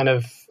it kind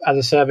of as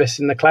a service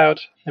in the cloud.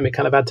 And we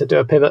kind of had to do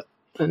a pivot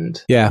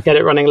and get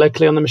it running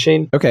locally on the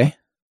machine. Okay.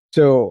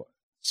 So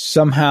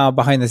somehow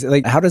behind this,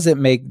 like, how does it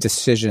make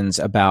decisions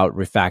about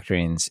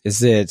refactorings?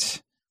 Is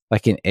it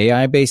like an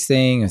AI-based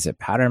thing? Is it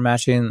pattern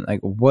matching?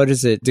 Like, what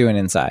is it doing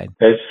inside?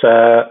 It's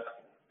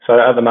so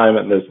at the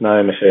moment, there's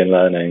no machine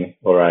learning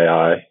or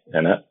AI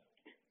in it.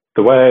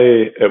 The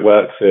way it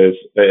works is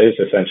it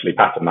is essentially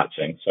pattern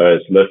matching. So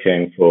it's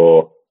looking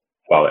for,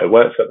 well, it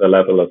works at the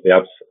level of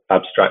the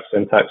abstract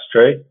syntax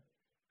tree.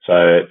 So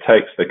it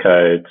takes the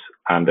code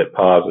and it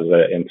parses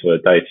it into a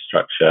data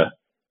structure.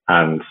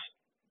 And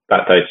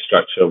that data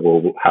structure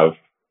will have,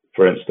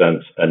 for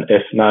instance, an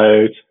if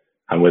node.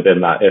 And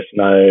within that if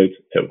node,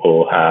 it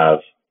will have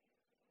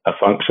a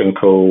function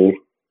call.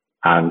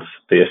 And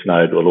the if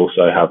node will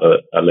also have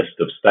a list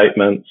of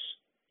statements.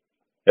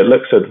 It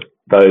looks at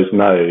those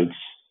nodes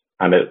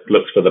and it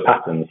looks for the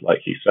patterns, like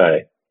you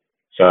say.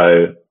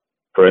 So,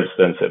 for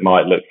instance, it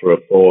might look for a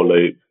for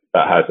loop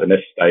that has an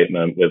if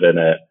statement within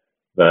it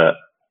that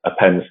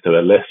appends to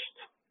a list.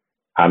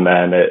 And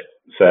then it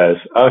says,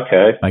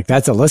 okay. Like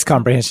that's a list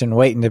comprehension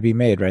waiting to be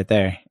made right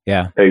there.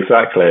 Yeah.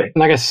 Exactly.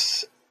 And I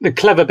guess the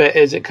clever bit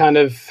is it kind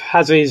of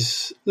has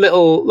these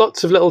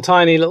lots of little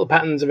tiny little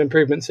patterns of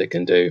improvements it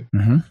can do.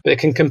 Mm-hmm. But it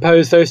can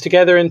compose those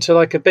together into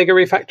like a bigger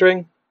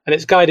refactoring. And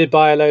it's guided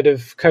by a load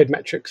of code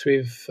metrics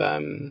we've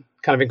kind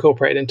of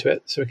incorporated into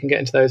it. So we can get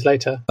into those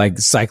later. Like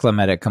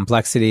cyclomatic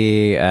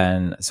complexity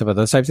and some of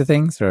those types of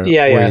things? Or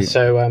Yeah.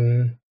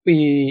 So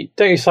we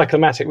don't use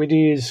cyclomatic. We do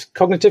use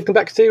cognitive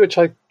complexity, which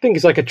I think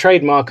is like a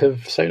trademark of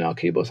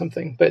SonarQube or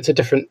something. But it's a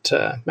different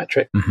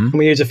metric. Mm-hmm. And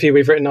we use a few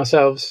we've written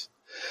ourselves.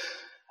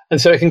 And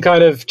so it can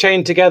kind of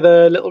chain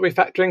together little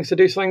refactorings to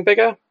do something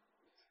bigger.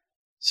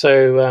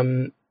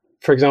 So,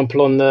 for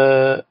example, I don't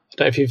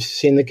know if you've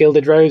seen the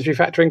Gilded Rose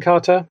refactoring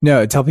kata.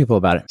 No, tell people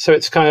about it. So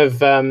it's kind of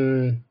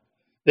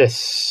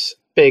this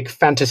big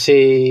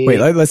fantasy... Wait,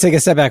 let's take a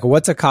step back.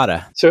 What's a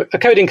kata? So a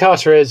coding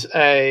kata is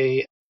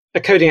a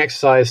coding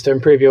exercise to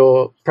improve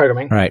your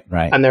programming. Right.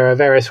 And there are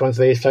various ones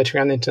of these floating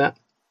around the internet.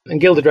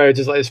 And Gilded Rose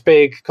is like this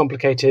big,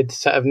 complicated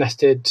set of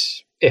nested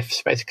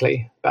ifs,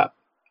 basically,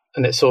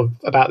 and it's sort of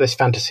about this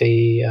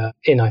fantasy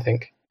I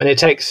think. And it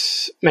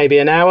takes maybe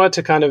an hour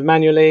to kind of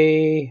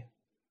manually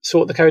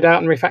sort the code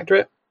out and refactor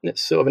it. And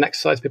it's sort of an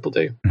exercise people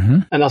do. Mm-hmm.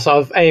 And our sort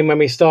of aim when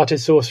we started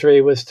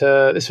Sourcery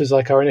this was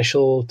like our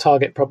initial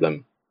target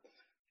problem.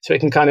 So it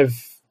can kind of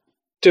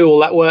do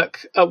all that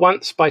work at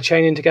once by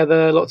chaining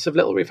together lots of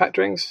little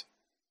refactorings.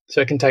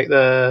 So it can take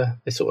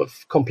this sort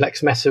of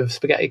complex mess of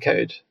spaghetti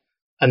code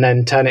and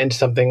then turn it into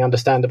something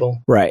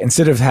understandable. Right.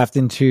 Instead of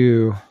having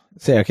to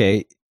say,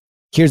 okay,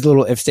 here's a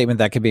little if statement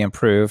that could be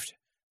improved,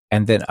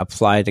 and then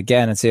apply it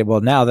again and say,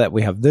 well, now that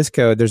we have this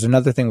code, there's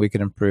another thing we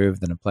can improve,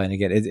 then apply it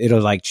again.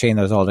 It'll like chain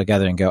those all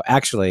together and go,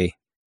 actually,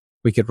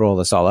 we could roll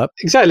this all up.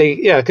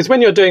 Exactly. Yeah. Because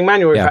when you're doing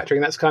manual refactoring,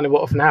 that's kind of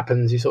what often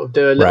happens. You sort of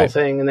do a little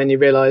thing and then you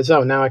realize,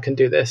 oh, now I can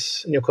do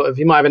this. And you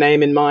might have an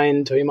aim in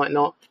mind or you might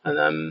not.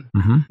 And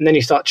then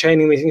you start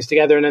chaining these things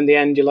together. And in the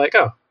end, you're like,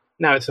 oh,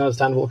 now it's an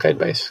understandable code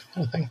base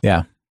kind of thing.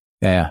 Yeah.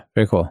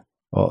 Very cool.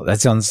 Well,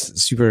 that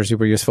sounds super,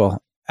 super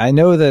useful. I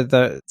know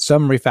that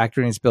some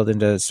refactoring is built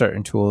into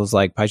certain tools,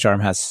 like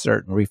PyCharm has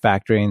certain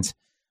refactorings,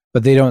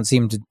 but they don't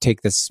seem to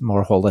take this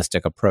more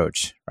holistic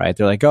approach, right?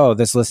 They're like, oh,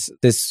 this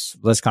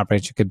list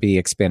comprehension could be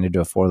expanded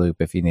to a for loop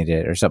if you need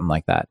it or something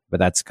like that. But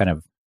that's kind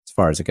of as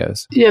far as it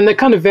goes. Yeah, and they're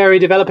kind of very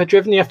developer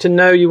driven. You have to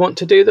know you want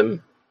to do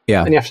them.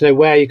 Yeah. And you have to know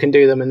where you can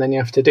do them, and then you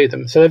have to do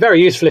them. So they're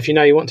very useful if you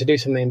know you want to do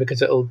something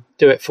because it'll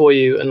do it for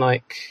you and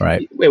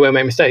it won't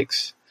make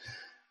mistakes.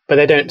 But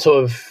they don't tell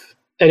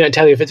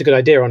you if it's a good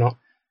idea or not.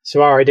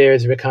 So our idea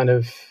is we're kind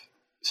of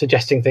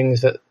suggesting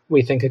things that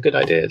we think are good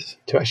ideas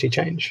to actually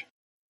change.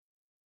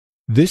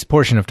 This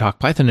portion of Talk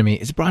Python to Me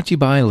is brought to you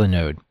by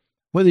Linode.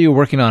 Whether you're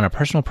working on a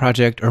personal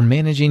project or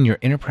managing your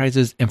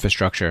enterprise's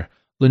infrastructure,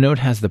 Linode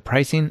has the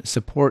pricing,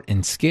 support,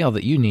 and scale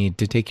that you need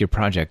to take your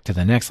project to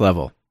the next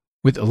level.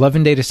 With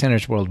 11 data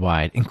centers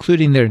worldwide,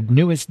 including their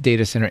newest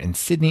data center in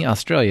Sydney,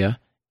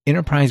 Australia,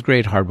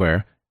 enterprise-grade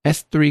hardware,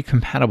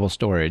 S3-compatible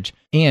storage,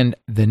 and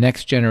the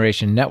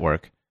next-generation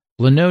network,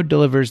 Linode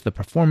delivers the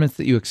performance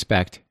that you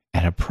expect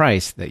at a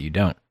price that you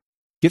don't.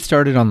 Get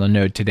started on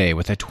Linode today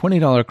with a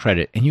 $20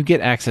 credit and you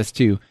get access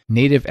to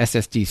native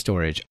SSD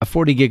storage, a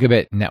 40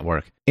 gigabit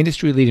network,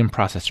 industry-leading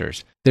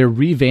processors, their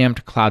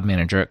revamped cloud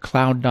manager at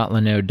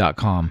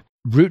cloud.linode.com,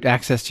 root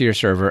access to your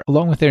server,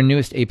 along with their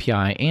newest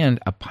API and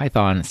a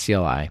Python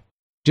CLI.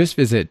 Just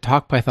visit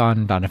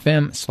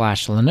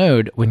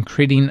talkpython.fm/Linode when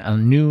creating a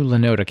new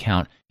Linode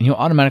account and you'll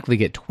automatically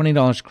get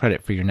 $20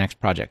 credit for your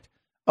next project.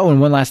 Oh,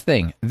 and one last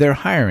thing. They're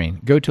hiring.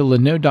 Go to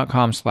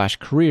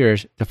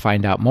linode.com/careers to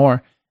find out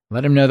more. Let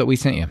them know that we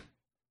sent you.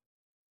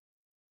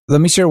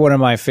 Let me share one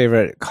of my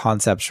favorite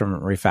concepts from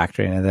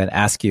refactoring and then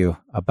ask you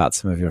about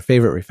some of your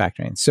favorite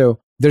refactoring. So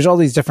there's all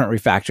these different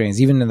refactorings,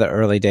 even in the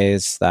early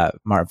days that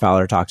Martin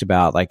Fowler talked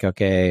about, like,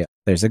 okay,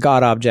 there's a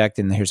God object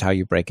and here's how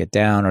you break it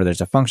down, or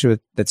there's a function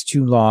that's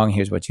too long,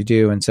 here's what you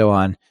do, and so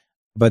on.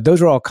 But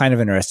those were all kind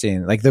of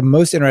interesting. Like the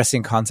most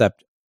interesting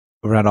concept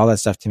around all that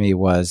stuff to me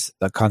was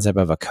the concept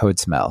of a code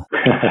smell,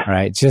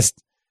 right?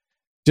 Just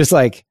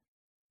like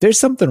there's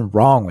something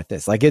wrong with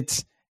this. Like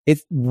it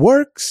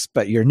works,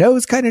 but your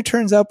nose kind of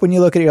turns up when you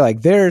look at it. You're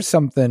like, there's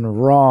something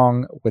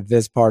wrong with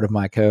this part of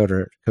my code,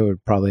 or code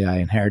probably I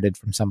inherited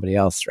from somebody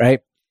else, right?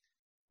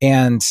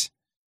 And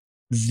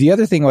the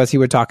other thing was he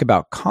would talk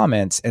about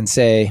comments and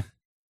say,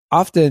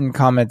 often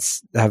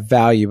comments have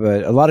value,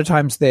 but a lot of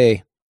times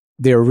they're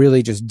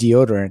really just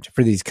deodorant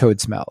for these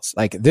code smells.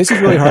 Like, this is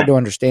really hard to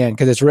understand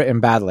because it's written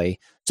badly.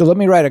 So let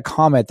me write a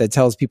comment that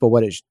tells people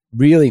what it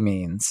really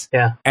means.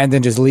 Yeah. And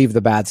then just leave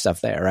the bad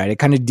stuff there, right? It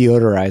kind of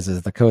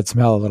deodorizes the code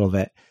smell a little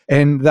bit.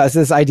 And that's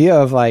this idea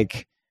of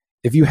like,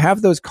 if you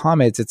have those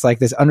comments, it's like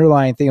this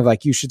underlying thing of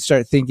like, you should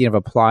start thinking of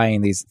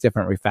applying these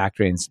different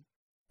refactorings.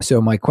 So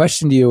my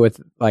question to you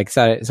with like,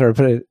 sort of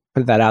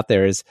put that out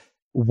there is,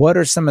 what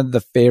are some of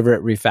the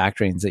favorite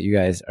refactorings that you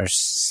guys are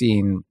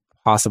seeing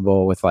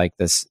possible with like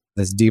this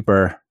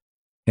deeper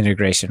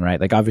integration,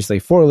 right? Like obviously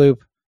for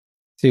loop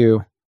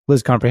to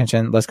list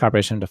comprehension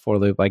to for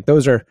loop, like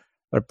those are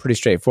pretty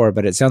straightforward,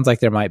 but it sounds like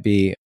there might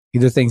be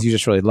either things you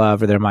just really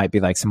love, or there might be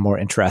like some more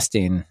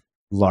interesting,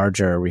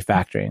 larger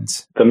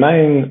refactorings. The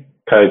main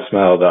code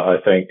smell that I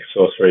think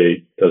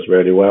Sourcery does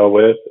really well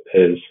with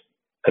is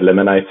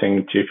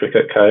eliminating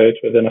duplicate code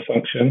within a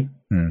function,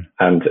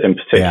 and in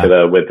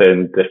particular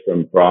within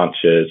different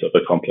branches of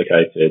a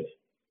complicated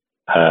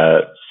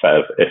set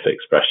of if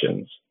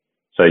expressions.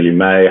 So you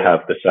may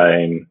have the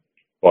same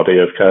body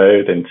of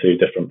code in two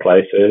different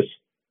places,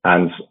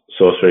 and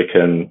Sourcery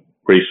can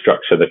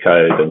restructure the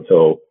code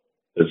until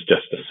there's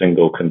just a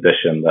single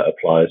condition that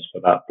applies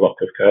for that block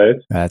of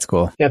code. That's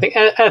cool. Yeah, I think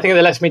anything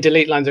that lets me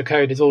delete lines of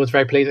code is always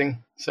very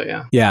pleasing. So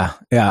yeah,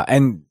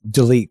 and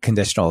delete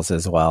conditionals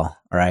as well,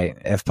 right?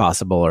 If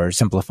possible, or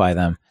simplify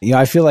them.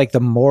 I feel like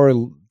the more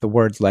the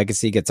word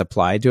legacy gets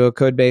applied to a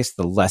code base,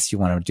 the less you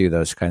want to do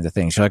those kinds of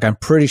things. You're like, I'm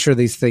pretty sure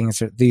these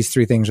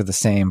three things are the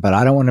same, but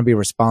I don't want to be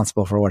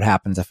responsible for what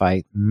happens if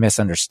I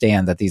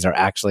misunderstand that these are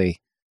actually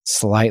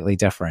slightly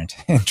different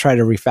and try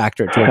to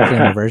refactor it to a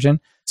cleaner version.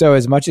 So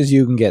as much as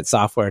you can get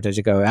software to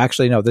just go,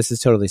 actually, no, this is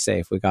totally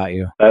safe. We got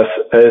you.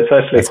 It's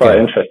actually quite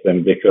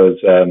interesting because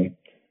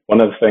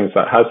one of the things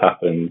that has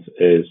happened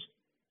is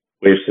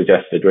we've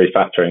suggested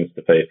refactorings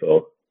to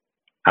people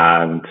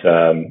and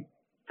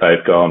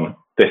they've gone,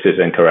 this is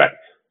incorrect.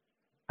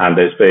 And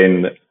there's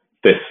been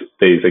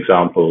these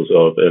examples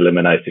of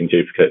eliminating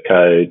duplicate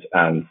code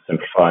and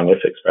simplifying if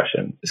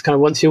expressions. It's kind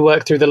of once you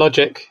work through the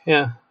logic,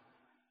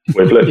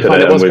 We've looked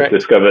at it and we've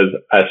discovered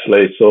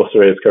actually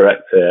Sourcery is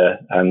correct here,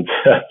 and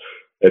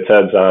it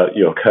turns out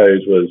your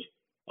code was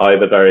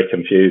either very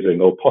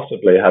confusing or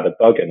possibly had a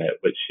bug in it,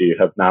 which you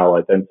have now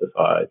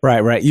identified.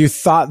 Right. You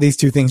thought these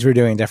two things were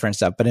doing different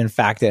stuff, but in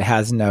fact, it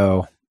has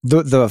no,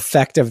 the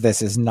effect of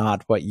this is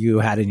not what you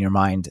had in your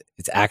mind,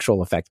 its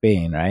actual effect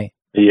being, right?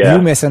 Yeah.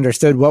 You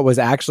misunderstood what was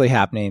actually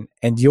happening,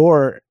 and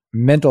your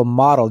mental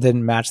model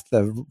didn't match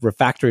the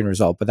refactoring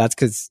result, but that's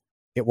because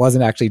it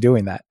wasn't actually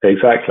doing that.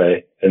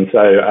 Exactly. And so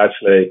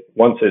actually,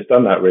 once it's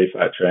done that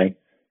refactoring,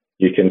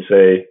 you can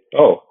see,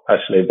 oh,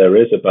 actually, there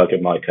is a bug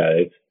in my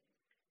code.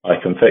 I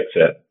can fix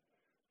it.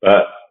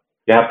 But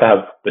you have to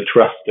have the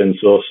trust in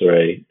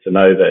Sourcery to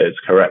know that it's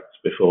correct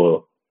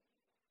before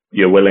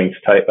you're willing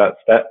to take that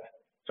step.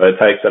 So it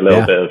takes a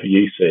little bit of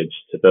usage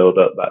to build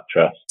up that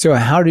trust. So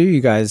how do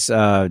you guys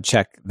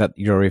check that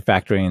your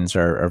refactorings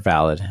are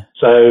valid?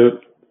 So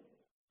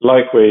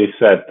like we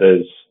said,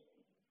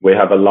 we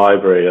have a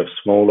library of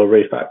smaller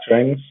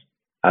refactorings,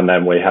 and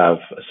then we have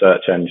a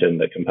search engine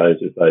that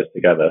composes those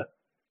together.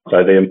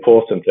 So the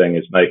important thing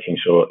is making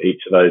sure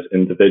each of those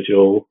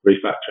individual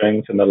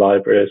refactorings in the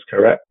library is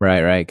correct.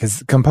 Right.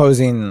 Because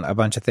composing a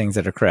bunch of things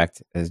that are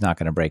correct is not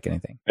going to break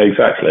anything.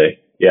 Exactly.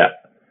 Yeah.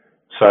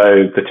 So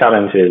the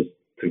challenge is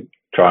to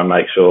try and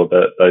make sure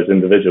that those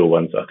individual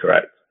ones are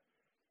correct.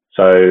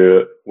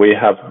 So we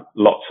have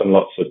lots and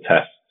lots of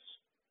tests,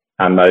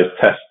 and those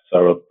tests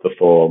are of the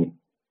form,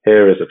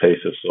 here is a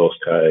piece of source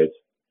code,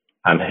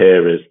 and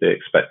here is the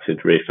expected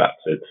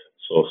refactored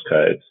source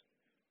code.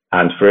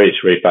 And for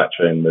each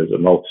refactoring, there's a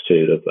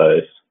multitude of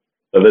those.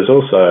 But there's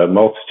also a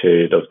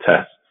multitude of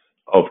tests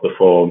of the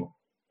form,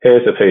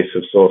 here's a piece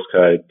of source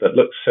code that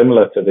looks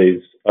similar to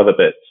these other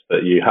bits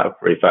that you have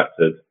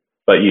refactored,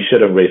 but you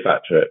shouldn't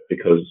refactor it,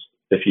 because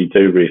if you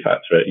do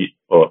refactor it,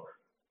 or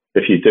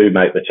if you do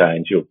make the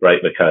change, you'll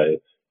break the code.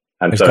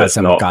 And There's so got it's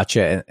some not,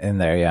 gotcha in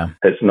there, yeah.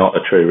 It's not a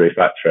true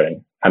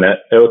refactoring. And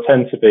it'll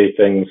tend to be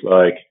things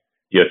like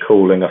you're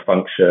calling a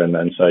function,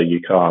 and so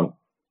you can't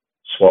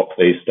swap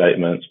these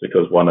statements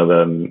because one of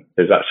them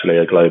is actually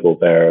a global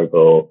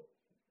variable.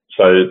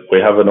 So we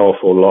have an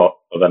awful lot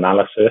of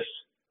analysis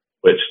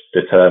which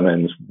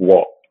determines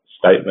what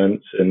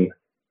statements in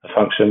a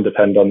function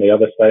depend on the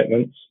other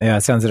statements. Yeah,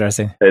 it sounds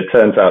interesting. It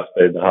turns out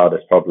to be the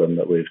hardest problem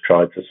that we've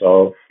tried to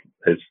solve.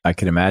 I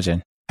can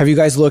imagine. Have you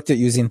guys looked at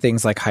using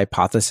things like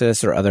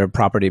hypothesis or other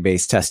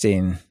property-based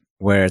testing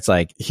where it's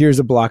like, here's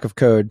a block of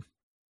code,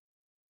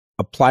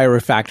 apply a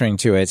refactoring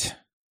to it,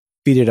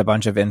 feed it a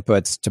bunch of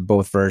inputs to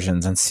both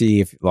versions and see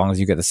if, as long as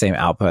you get the same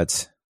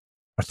outputs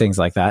or things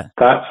like that?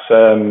 That's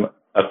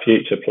a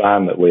future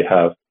plan that we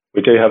have.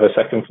 We do have a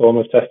second form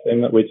of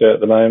testing that we do at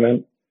the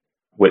moment,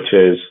 which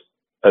is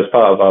as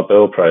part of our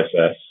build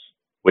process,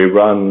 we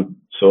run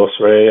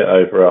Sourcery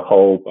over a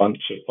whole bunch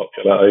of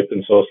popular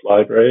open source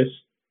libraries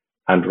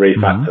and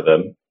refactor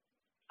them.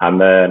 And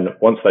then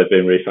once they've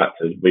been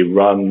refactored, we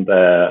run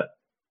their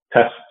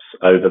tests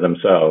over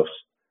themselves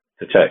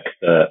to check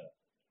that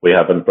we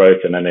haven't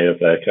broken any of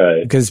their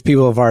code. Because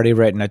people have already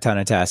written a ton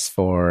of tests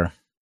for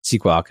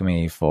SQL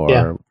Alchemy,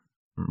 for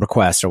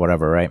requests or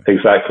whatever, right?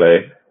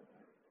 Exactly.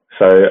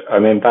 So, I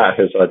mean, that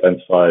has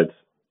identified,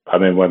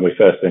 when we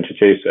first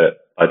introduced it,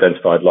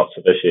 identified lots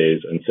of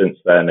issues. And since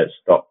then, it's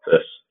stopped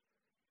us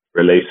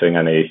releasing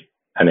any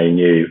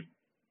new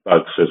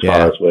bugs as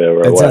far as we're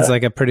aware. It sounds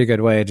like a pretty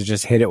good way to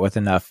just hit it with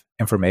enough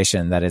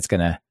information that it's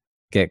going to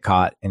get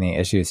caught any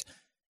issues.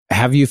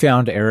 Have you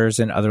found errors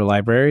in other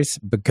libraries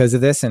because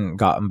of this and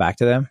gotten back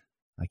to them?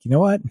 Like, you know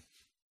what?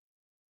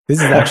 This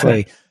is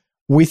actually,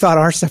 we thought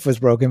our stuff was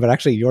broken, but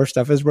actually your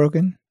stuff is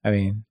broken. I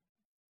mean,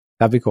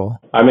 that'd be cool.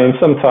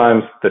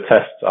 Sometimes the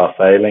tests are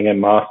failing in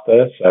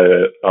master.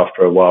 So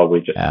after a while, we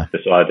just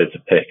decided to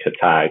pick a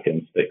tag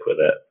and stick with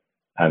it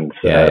and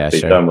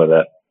be done with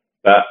it.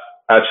 But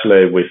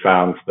actually, we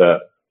found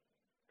that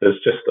there's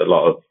just a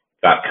lot of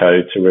that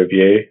code to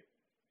review.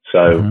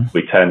 So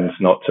we tend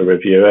not to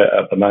review it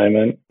at the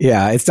moment.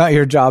 Yeah, it's not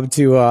your job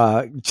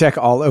to check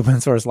all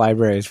open source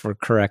libraries for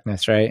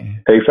correctness, right?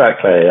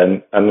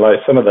 Exactly. And like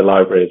some of the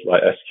libraries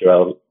like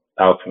SQL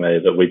Alchemy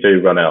that we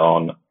do run it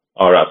on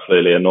are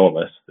absolutely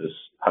enormous. There's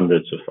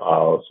hundreds of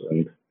files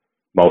and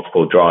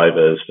multiple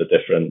drivers for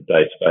different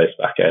database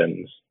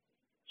backends.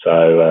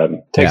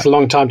 So takes a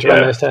long time to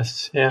run those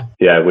tests. Yeah,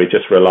 we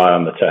just rely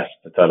on the test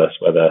to tell us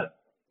whether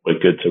we're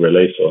good to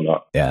release or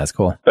not. Yeah, that's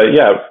cool. But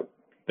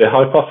the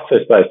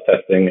hypothesis-based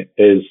testing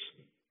is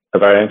a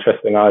very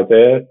interesting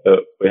idea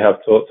that we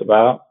have talked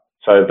about.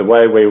 So the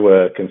way we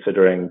were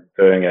considering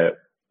doing it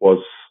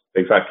was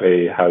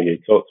exactly how you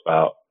talked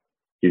about.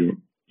 You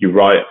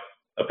write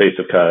a piece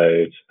of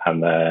code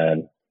and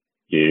then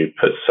you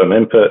put some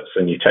inputs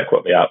and you check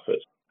what the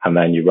outputs, and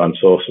then you run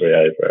Sourcery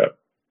over it.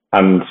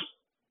 And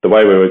the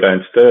way we were going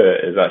to do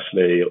it is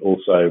actually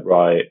also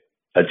write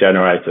a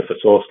generator for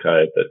source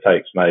code that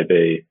takes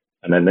maybe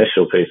an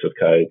initial piece of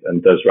code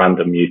and does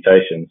random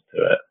mutations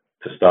to it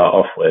to start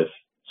off with.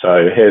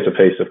 So here's a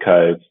piece of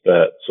code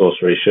that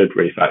Sourcery should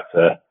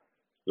refactor.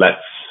 Let's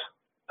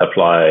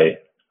apply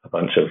a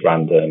bunch of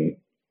random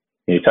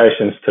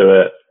mutations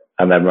to it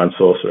and then run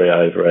Sourcery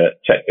over it,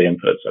 check the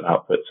inputs and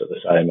outputs are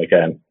the same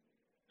again.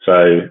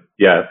 So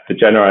yeah, the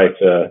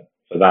generator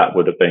for that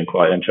would have been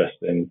quite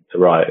interesting to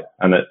write.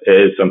 And it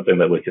is something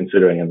that we're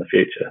considering in the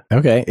future.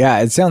 Okay. Yeah,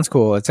 it sounds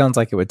cool. It sounds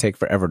like it would take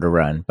forever to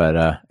run,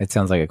 but it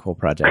sounds like a cool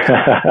project.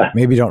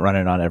 Maybe don't run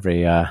it on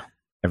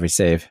every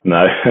save.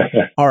 No.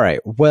 All right.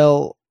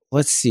 Well,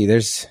 let's see.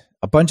 There's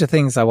a bunch of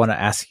things I want to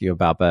ask you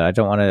about, but I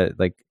don't want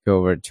to go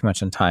over too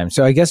much on time.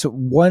 So I guess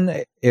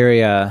one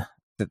area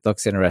that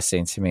looks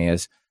interesting to me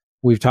is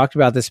we've talked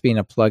about this being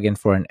a plugin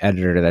for an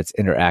editor that's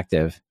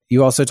interactive.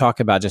 You also talk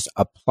about just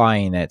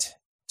applying it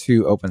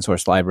to open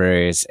source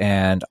libraries.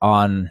 And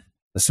on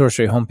the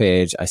Sourcery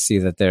homepage, I see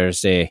that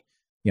there's a,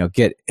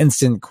 get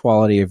instant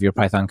quality of your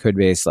Python code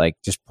base,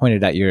 just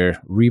pointed at your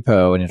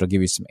repo and it'll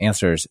give you some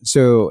answers.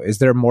 So is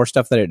there more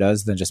stuff that it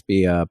does than just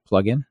be a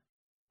plugin?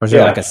 Or is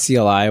there a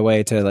CLI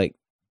way to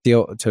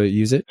to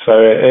use it? So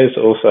it is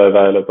also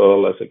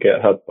available as a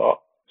GitHub bot.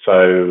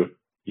 So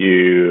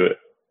you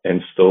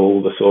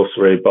install the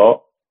Sourcery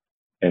bot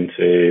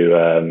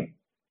into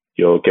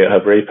your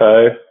GitHub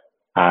repo,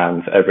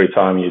 and every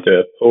time you do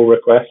a pull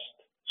request,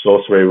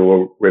 Sourcery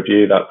will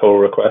review that pull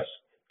request,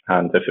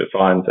 and if it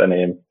finds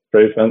any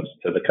improvements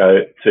to the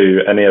code,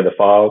 to any of the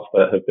files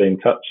that have been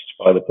touched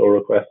by the pull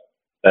request,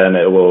 then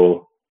it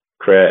will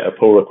create a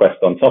pull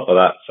request on top of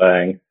that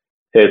saying,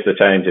 here's the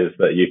changes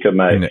that you can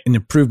make. An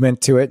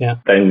improvement to it. Yeah.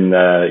 Then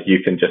you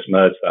can just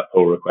merge that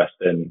pull request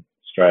in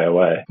straight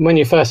away. When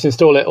you first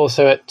install it,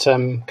 also it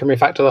can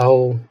refactor the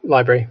whole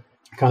library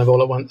kind of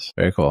all at once.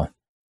 Very cool.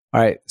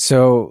 All right.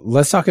 So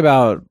let's talk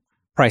about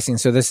pricing.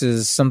 So this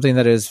is something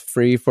that is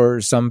free for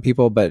some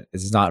people, but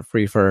it's not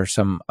free for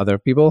some other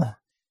people.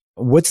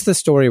 What's the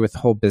story with the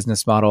whole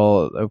business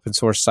model, open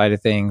source side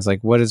of things?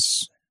 What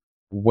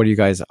are you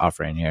guys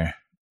offering here?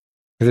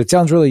 Because it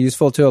sounds really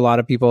useful to a lot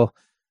of people,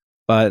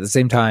 but at the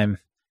same time,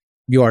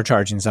 you are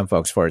charging some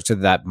folks for it. So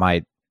that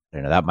might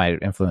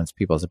influence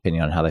people's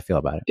opinion on how they feel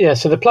about it. Yeah.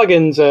 So the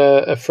plugins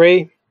are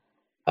free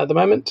at the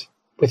moment.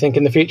 We think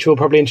in the future we'll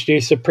probably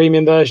introduce a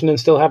premium version and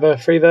still have a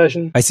free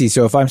version. I see.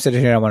 So if I'm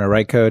sitting here, I want to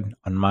write code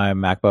on my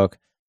MacBook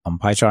on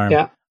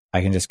PyCharm,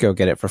 I can just go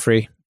get it for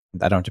free.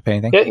 I don't have to pay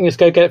anything. Yeah, you can just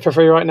go get it for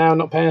free right now and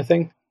not pay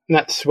anything. And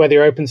that's whether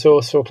you're open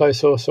source or closed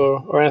source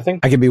or anything.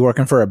 I could be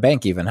working for a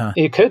bank even, huh?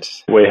 You could.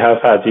 We have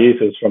had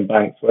users from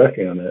banks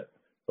working on it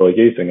or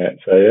using it.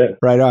 So yeah.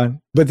 Right on.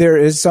 But there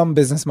is some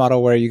business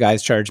model where you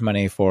guys charge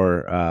money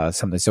for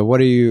something. So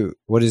what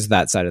is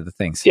that side of the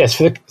things? Yes.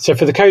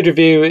 For the code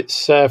review,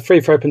 it's free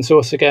for open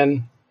source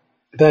again.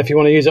 Then if you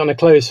want to use it on a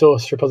closed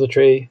source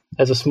repository,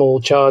 there's a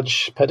small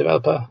charge per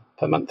developer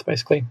per month,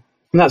 basically.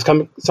 And that's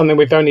something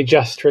we've only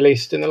just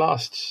released in the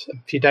last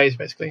few days,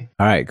 basically.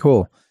 All right,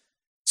 cool.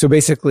 So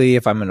basically,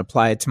 if I'm going to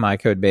apply it to my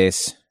code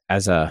base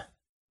as a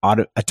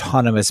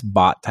autonomous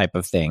bot type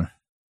of thing,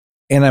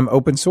 and I'm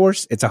open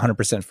source, it's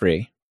 100%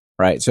 free,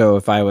 right? So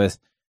if I was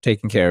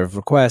taking care of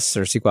requests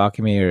or SQL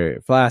Alchemy or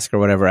Flask or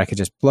whatever, I could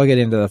just plug it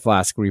into the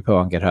Flask repo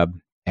on GitHub,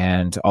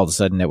 and all of a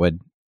sudden it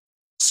would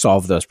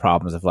solve those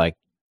problems of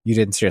you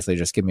didn't seriously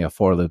just give me a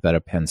for loop that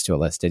appends to a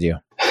list, did you?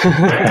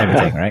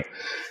 Everything, right?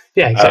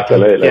 Yeah, exactly.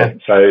 Absolutely. Yeah.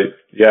 So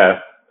yeah,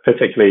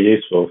 particularly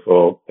useful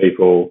for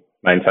people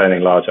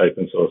maintaining large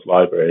open source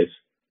libraries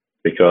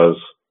because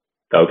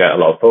they'll get a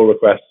lot of pull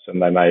requests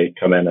and they may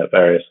come in at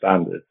various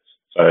standards.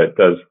 So it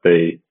does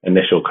the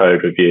initial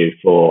code review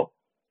for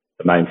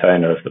the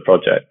maintainer of the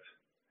project.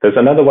 There's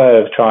another way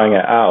of trying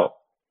it out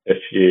if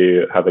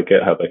you have a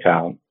GitHub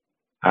account,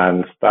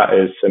 and that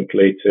is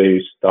simply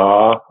to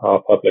star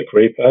our public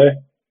repo,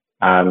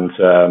 and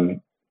our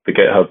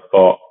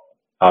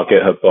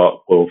GitHub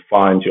bot will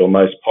find your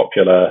most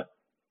popular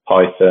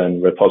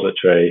Python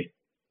repository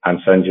and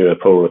send you a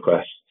pull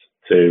request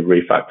to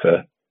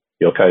refactor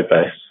your code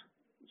base.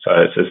 So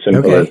it's as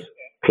simple as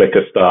click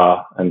a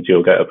star and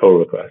you'll get a pull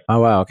request. Oh,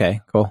 wow.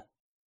 Okay, cool.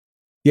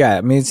 Yeah,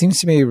 I mean, it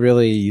seems to me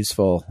really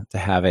useful to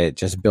have it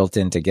just built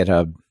into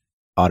GitHub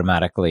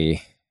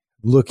automatically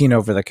looking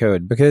over the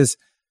code because,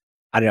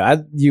 I don't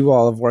know, you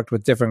all have worked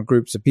with different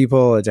groups of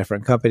people at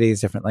different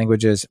companies, different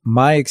languages.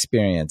 My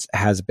experience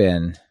has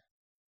been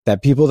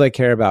that people that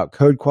care about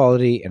code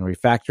quality and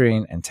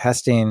refactoring and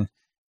testing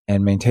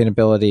and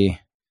maintainability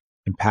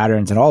and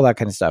patterns and all that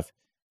kind of stuff,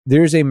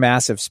 there's a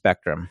massive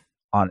spectrum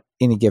on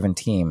any given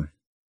team.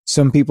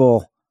 Some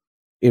people,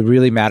 it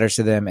really matters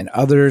to them, and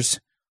others,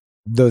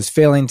 those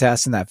failing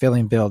tests and that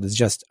failing build is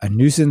just a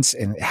nuisance.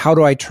 And how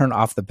do I turn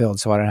off the build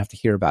so I don't have to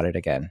hear about it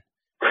again?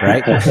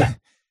 Right.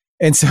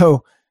 And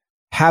so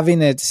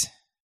having it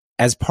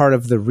as part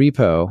of the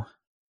repo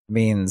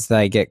means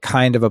that it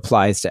kind of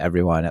applies to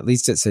everyone. At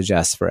least it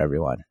suggests for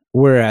everyone.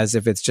 Whereas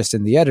if it's just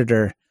in the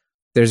editor,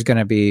 there's going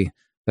to be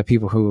the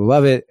people who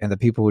love it and the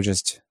people who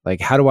just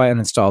how do I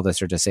uninstall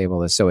this or disable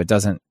this so it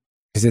doesn't,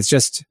 because it's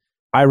just,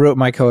 I wrote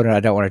my code and I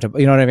don't want it to,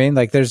 you know what I mean?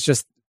 There's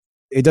just,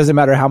 it doesn't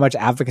matter how much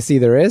advocacy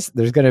there is,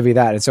 there's going to be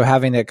that. And so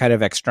having it kind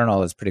of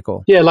external is pretty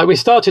cool. Yeah, we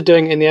started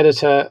doing it in the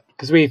editor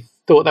because we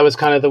thought that was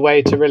kind of the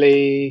way to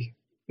really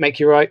make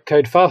you write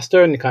code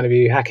faster, and kind of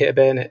you hack it a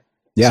bit and it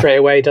straight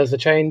away does the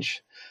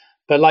change.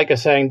 But like you're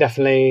saying,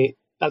 definitely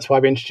that's why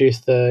we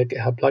introduced the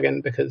GitHub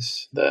plugin,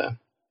 because the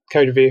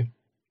code review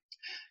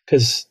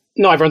because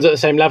not everyone's at the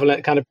same level, and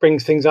it kind of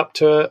brings things up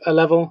to a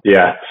level.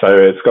 Yeah, so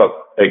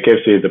it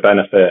gives you the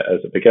benefit as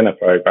a beginner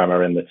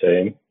programmer in the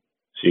team,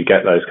 so you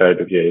get those code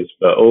reviews,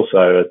 but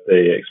also as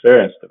the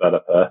experienced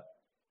developer,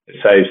 it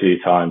saves you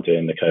time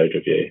doing the code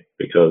review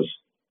because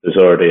there's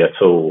already a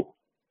tool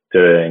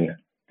doing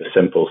the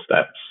simple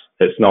steps.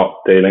 It's not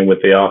dealing with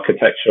the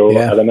architectural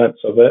elements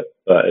of it,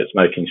 but it's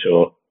making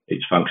sure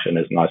each function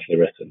is nicely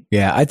written.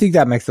 Yeah, I think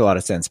that makes a lot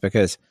of sense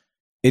because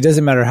it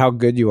doesn't matter how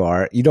good you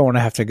are. You don't want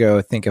to have to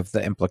go think of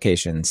the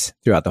implications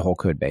throughout the whole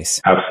code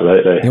base.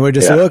 Absolutely. And we're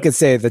just look and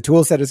say the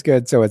tool set is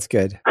good, so it's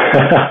good.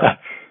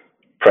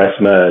 Press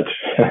merge.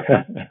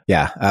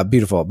 Yeah,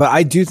 beautiful. But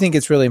I do think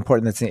it's really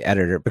important that's in the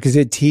editor because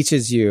it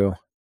teaches you,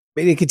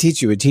 it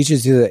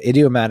teaches you the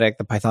idiomatic,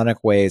 the Pythonic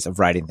ways of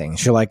writing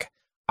things. You're like,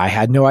 I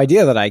had no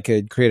idea that I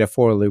could create a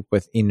for loop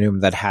with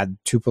enum that had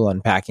tuple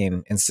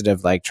unpacking instead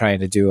of like trying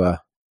to do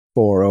a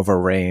for over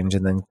range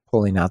and then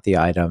pulling out the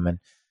item and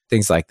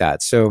things like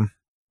that. So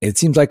it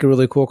seems like a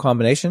really cool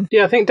combination.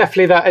 Yeah, I think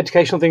definitely that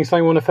educational thing is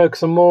something we want to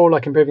focus on more,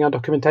 like improving our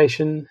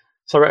documentation.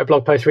 So I wrote a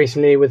blog post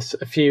recently with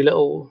a few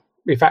little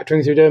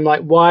refactorings we're doing,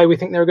 like why we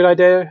think they're a good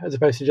idea as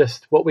opposed to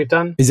just what we've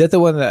done. Is that the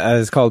one that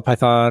is called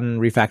Python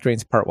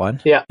Refactorings Part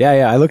 1? Yeah.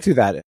 Yeah, I looked through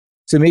that.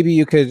 So maybe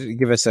you could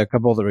give us a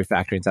couple of the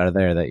refactorings out of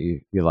there that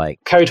you like.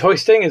 Code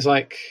hoisting is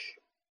like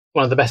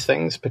one of the best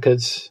things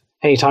because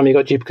anytime you've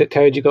got duplicate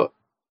code, you've got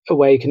a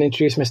way you can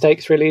introduce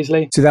mistakes really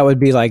easily. So that would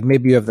be like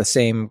maybe you have the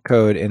same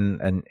code in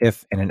an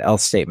if and an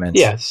else statement.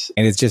 Yes.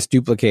 And it's just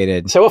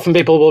duplicated. So often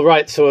people will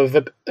write sort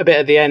of a bit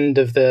at the end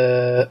of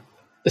the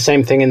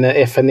same thing in the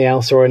if and the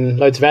else, or in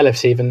loads of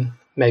elifs even,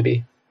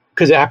 maybe.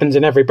 Because it happens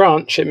in every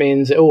branch, it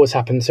means it always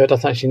happens, so it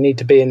doesn't actually need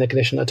to be in the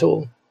condition at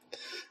all.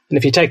 And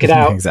if you take it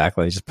out...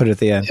 Exactly, just put it at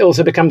the end. It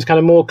also becomes kind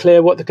of more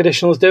clear what the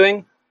conditional is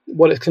doing,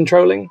 what it's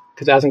controlling,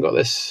 because it hasn't got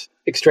this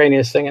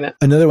extraneous thing in it.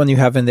 Another one you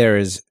have in there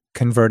is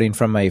converting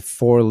from a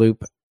for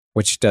loop,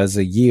 which does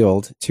a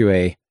yield, to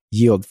a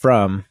yield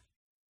from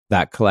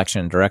that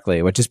collection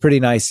directly, which is pretty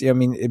nice. I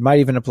mean, it might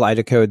even apply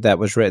to code that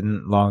was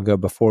written long ago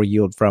before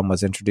yield from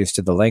was introduced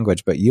to the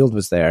language, but yield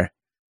was there.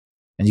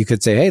 And you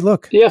could say, hey,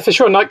 look. Yeah, for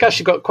sure. And I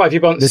actually got quite a few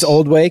bumps. This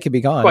old way could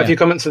be gone. Quite a few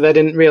comments that they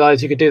didn't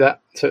realize you could do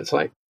that. So it's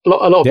like a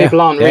lot of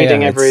people aren't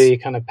reading every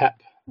kind of pep.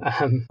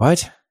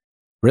 What?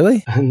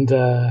 Really? And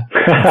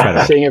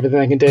seeing everything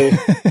they can do.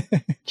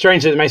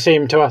 Strange as it may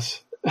seem to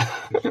us.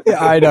 Yeah,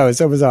 I know. It's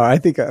so bizarre.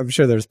 I'm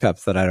sure there's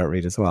peps that I don't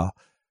read as well.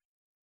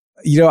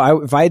 You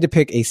know, if I had to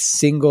pick a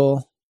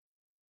single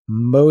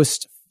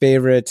most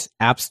favorite,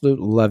 absolute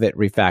love it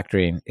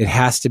refactoring, it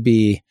has to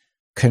be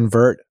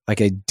convert like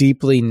a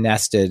deeply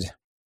nested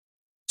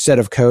set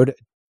of code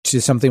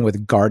to something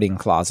with guarding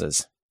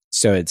clauses.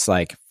 So it's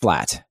like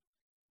flat,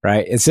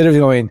 right? Instead of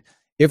going,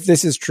 if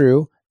this is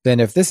true, then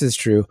if this is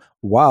true,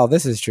 while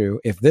this is true,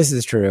 if this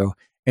is true,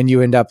 and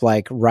you end up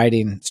like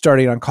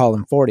starting on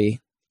column 40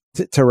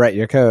 to write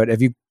your code.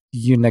 If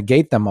you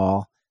negate them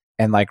all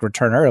and like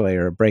return early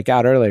or break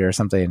out early or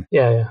something,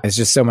 it's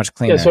just so much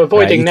cleaner. Yeah, so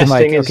avoiding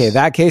nesting is... Okay,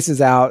 that case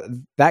is out,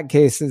 that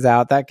case is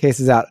out, that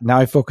case is out. Now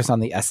I focus on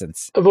the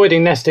essence.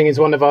 Avoiding nesting is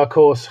one of our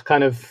core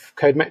kind of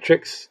code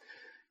metrics.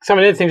 Some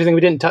of the other things I think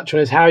we didn't touch on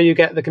is how you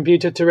get the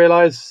computer to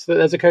realize that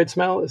there's a code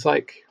smell. It's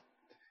like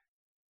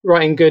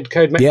writing good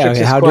code metrics.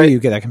 Yeah, how do you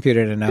get a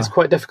computer to know? It's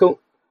quite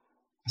difficult.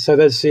 So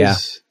there's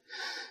these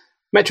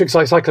metrics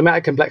like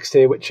cyclomatic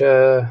complexity, which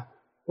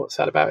what's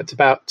that about? It's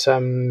about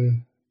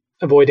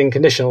avoiding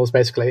conditionals,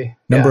 basically.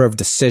 Number of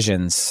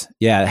decisions.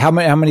 Yeah. How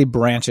many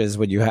branches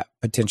would you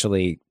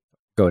potentially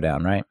go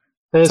down, right?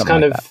 There's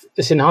something kind of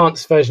this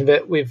enhanced version of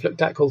it we've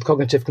looked at called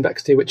cognitive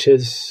complexity, which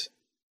is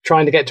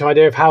trying to get to an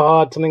idea of how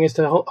hard something is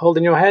to hold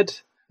in your head.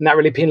 And that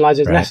really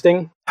penalizes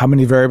nesting. How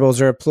many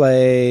variables are at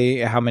play?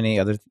 How many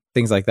other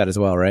things like that as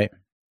well, right?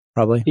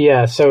 Probably.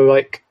 Yeah. So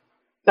like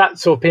that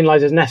sort of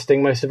penalizes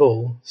nesting most of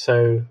all.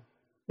 So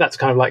that's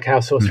kind of like how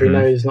Sourcery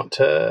knows not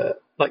to,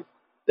 like,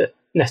 that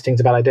nesting's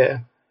a bad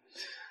idea.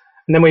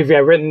 And then we've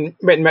written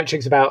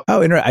metrics about...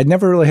 Oh, I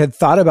never really had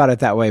thought about it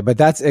that way, but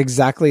that's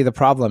exactly the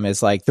problem.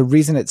 Is like the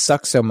reason it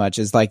sucks so much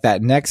is like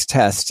that next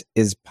test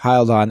is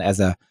piled on as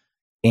a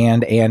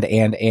and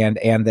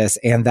this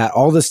and that.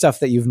 All the stuff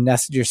that you've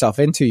nested yourself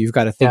into, you've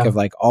got to think of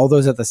like all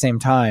those at the same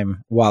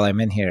time while I'm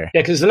in here.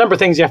 Yeah, because the number of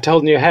things you have to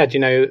hold in your head, you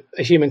know,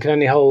 a human can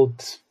only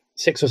hold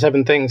 6 or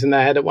 7 things in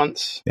their head at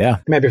once. Yeah.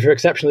 Maybe if you're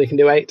exceptional, you can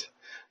do 8.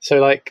 So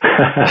like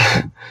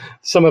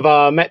some of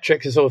our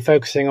metrics are sort of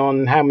focusing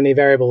on how many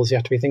variables you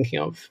have to be thinking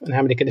of and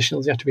how many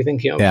conditionals you have to be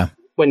thinking of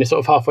when you're sort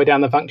of halfway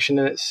down the function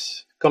and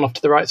it's gone off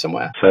to the right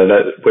somewhere. So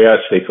that we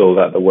actually call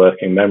that the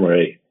working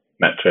memory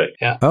metric.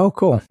 Yeah. Oh,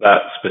 cool.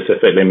 That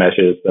specifically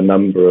measures the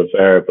number of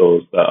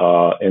variables that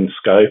are in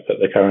scope at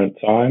the current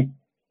time.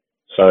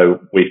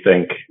 So we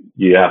think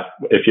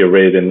if you're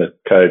reading the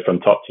code from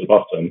top to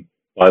bottom,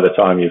 by the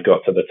time you've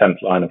got to the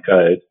 10th line of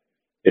code,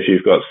 if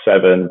you've got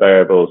 7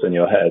 variables in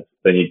your head,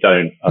 then you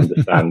don't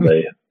understand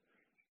the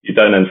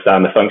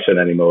function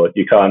anymore.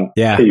 You can't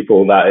keep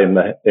all that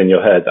in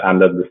your head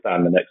and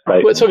understand the next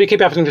statement. Well, so you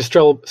keep having to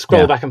scroll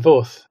back and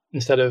forth.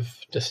 instead of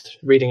just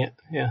reading it.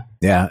 Yeah.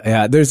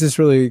 Yeah. There's this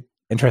really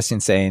interesting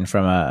saying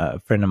from a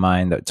friend of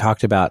mine that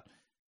talked about,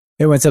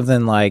 it went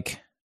something like,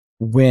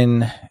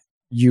 when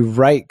you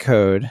write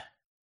code,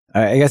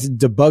 I guess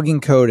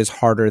debugging code is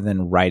harder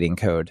than writing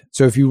code.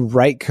 So if you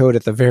write code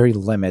at the very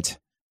limit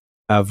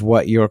of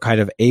what you're kind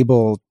of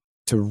able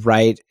to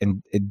write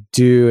and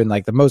do, and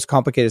like the most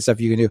complicated stuff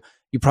you can do,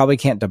 you probably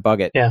can't debug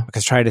it. Yeah.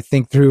 Because trying to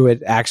think through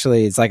it,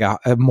 actually, it's like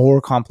a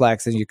more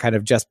complex, and you kind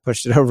of just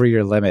pushed it over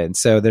your limit. And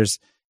so there's,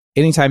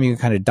 anytime you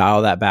can kind of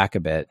dial that back a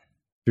bit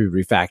through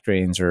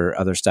refactorings or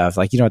other stuff,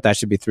 like, you know what, that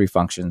should be 3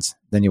 functions.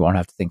 Then you won't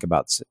have to think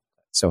about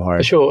so hard.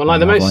 For sure. And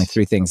like only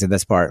 3 things in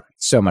this part,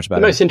 so much better.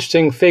 The most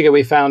interesting figure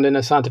we found in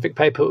a scientific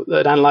paper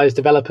that analyzed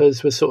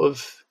developers was sort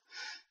of,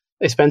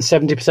 they spend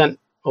 70%,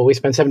 or we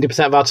spend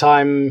 70% of our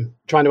time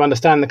trying to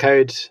understand the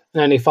code,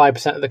 and only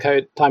 5% of the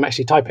code time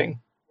actually typing.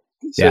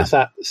 So it's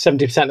that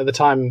 70% of the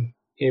time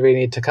you really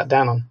need to cut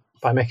down on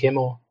by making it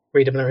more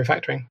readable and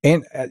refactoring.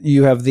 And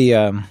you have the,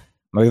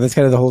 that's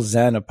kind of the whole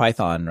zen of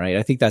Python, right?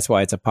 I think that's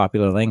why it's a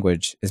popular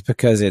language, is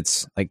because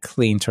it's like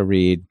clean to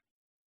read,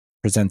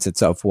 presents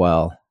itself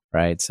well,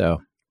 right?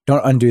 So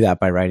don't undo that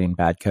by writing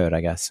bad code,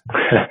 I guess.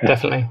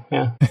 Definitely,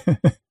 yeah.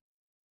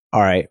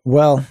 All right.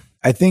 Well,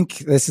 I think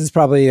this is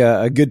probably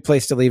a good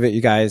place to leave it,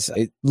 you guys.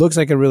 It looks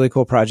like a really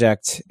cool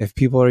project. If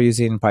people are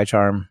using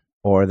PyCharm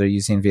or they're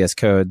using VS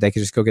Code, they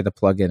could just go get the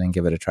plugin and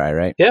give it a try,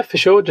 right? Yeah, for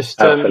sure.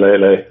 Just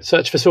absolutely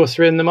search for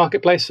Sourcery in the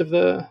marketplace of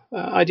the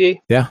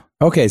IDE. Yeah.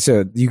 Okay.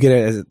 So you get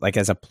it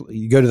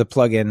you go to the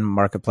plugin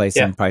marketplace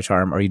in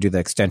PyCharm, or you do the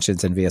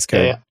extensions in VS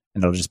Code,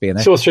 and it'll just be in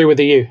there. Sourcery with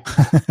a U.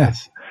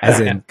 Yes. As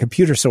in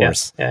computer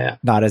source,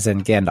 not as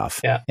in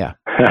Gandalf. Yeah.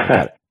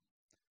 Got it.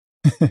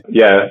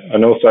 Yeah,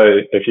 and also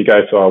if you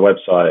go to our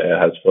website, it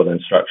has full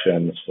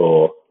instructions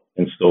for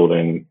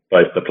installing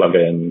both the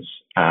plugins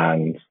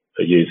and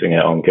for using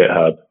it on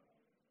GitHub.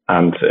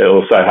 And it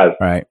also has...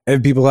 Right.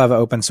 If people have an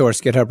open source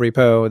GitHub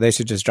repo, they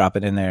should just drop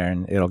it in there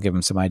and it'll give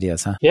them some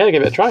ideas, huh? Yeah,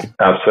 give it a try.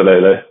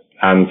 Absolutely.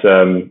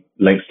 And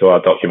links to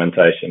our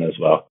documentation as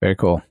well. Very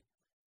cool.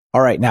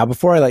 All right. Now,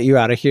 before I let you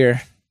out of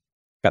here,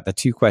 got the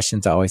 2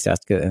 questions I always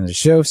ask at the end of the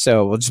show.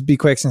 So we'll just be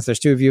quick since there's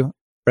 2 of you.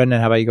 Brendan,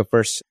 how about you go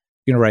first?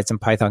 You're going to write some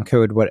Python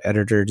code. What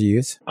editor do you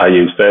use? I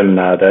use Vim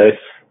nowadays.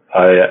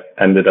 I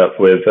ended up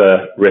with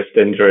wrist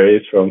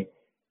injuries from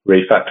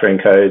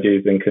refactoring code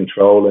using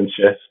Control and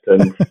Shift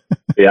and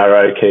the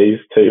arrow keys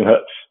too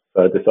much.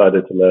 So I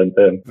decided to learn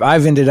Vim.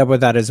 I've ended up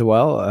with that as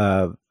well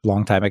a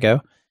long time ago,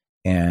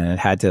 and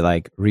had to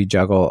like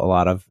rejuggle a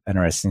lot of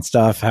interesting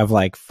stuff, have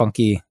like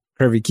funky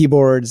curvy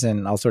keyboards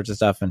and all sorts of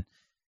stuff. And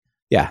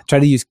yeah, try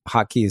to use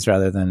hotkeys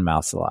rather than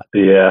mouse a lot.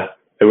 Yeah,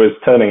 it was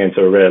turning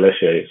into a real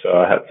issue. So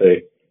I had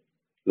to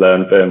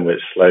learn Vim, which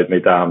slowed me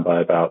down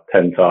by about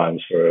 10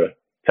 times for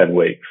 10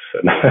 weeks.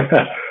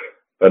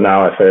 But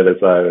now I feel as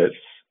though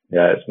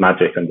it's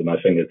magic under my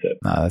fingertips.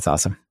 Oh, that's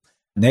awesome.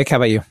 Nick, how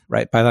about you?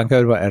 Write Python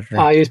code? What editor?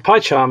 I use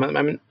PyCharm at the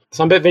moment.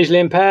 So I'm a bit visually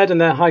impaired,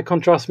 and their high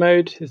contrast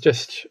mode is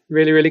just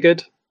really, really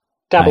good.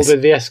 Dabbled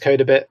with VS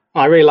Code a bit.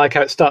 I really like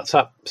how it starts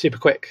up super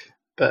quick,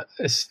 but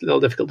it's a little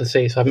difficult to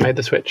see, so I haven't made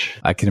the switch.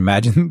 I can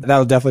imagine.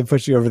 That'll definitely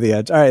push you over the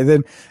edge. All right,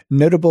 then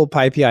notable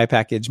PyPI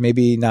package,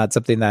 maybe not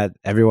something that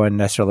everyone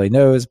necessarily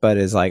knows, but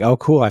is like, oh,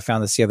 cool, I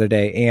found this the other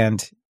day,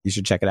 and you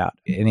should check it out.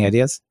 Any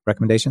ideas,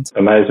 recommendations?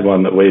 Amazing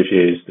one that we've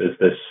used is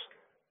this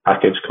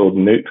package called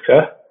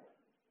Nutka,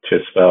 which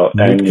is spelled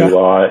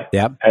Nuitka,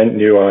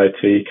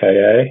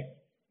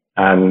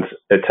 and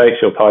it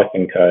takes your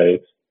Python code,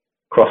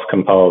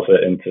 cross-compiles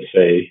it into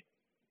C,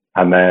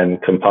 and then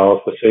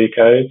compiles the C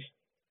code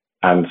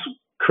and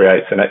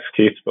creates an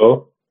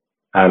executable.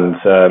 And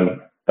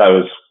that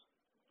was,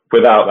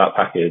 without that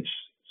package,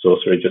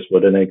 Sourcery just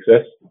wouldn't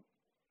exist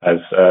as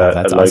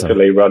a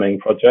locally running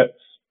project,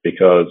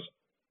 because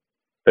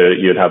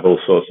you'd have all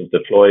sorts of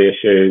deploy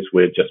issues.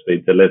 We'd just be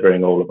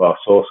delivering all of our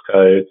source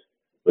code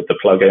with the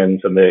plugins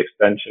and the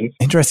extensions.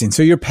 Interesting.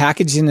 So you're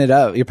packaging it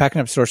up. You're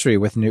packing up Sourcery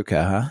with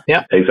Nutka, huh?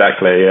 Yeah.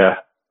 Exactly, yeah.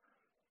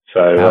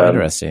 So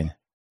interesting.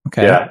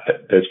 Okay. Yeah,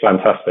 it's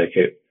fantastic.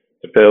 It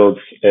builds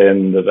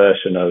in the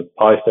version of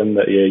Python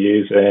that you're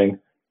using,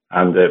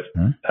 and it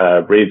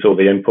reads all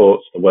the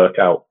imports to work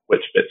out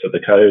which bits of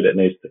the code it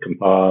needs to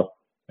compile.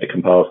 It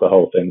compiles the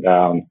whole thing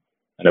down,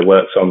 and it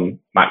works on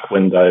Mac,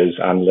 Windows,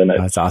 and Linux.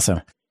 That's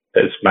awesome.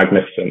 It's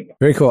magnificent.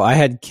 Very cool. I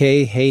had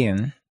Kay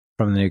Hayen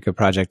from the Nuka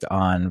project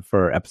on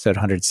for episode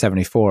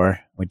 174,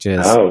 which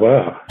is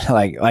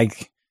like a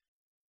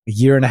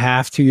year and a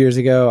half, 2 years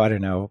ago. I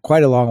don't know,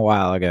 quite a long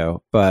while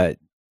ago. But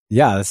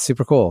yeah, that's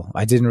super cool.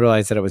 I didn't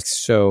realize that it was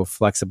so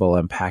flexible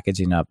in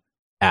packaging up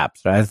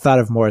apps. I thought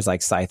of more as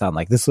like Python,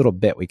 like this little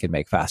bit we could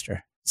make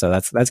faster. So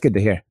that's good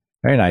to hear.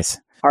 Very nice.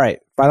 All right,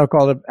 final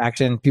call to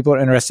action. People are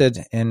interested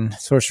in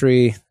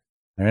Sourcery.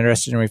 They're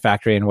interested in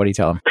refactoring. What do you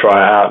tell them?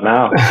 Try it out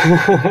now.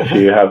 If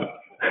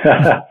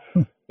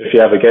you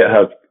have a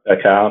GitHub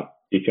account,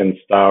 you can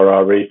star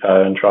our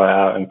repo and try it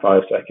out in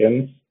 5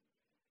 seconds,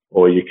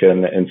 or you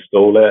can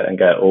install it and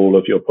get all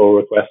of your pull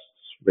requests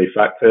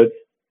refactored.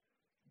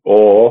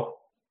 Or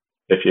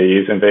if you're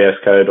using VS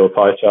Code or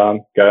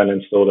PyCharm, go and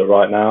install it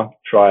right now.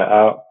 Try it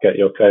out. Get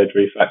your code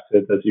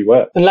refactored as you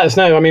work. And let us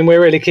know. I mean,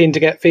 we're really keen to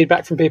get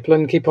feedback from people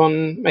and keep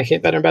on making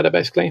it better and better,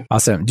 basically.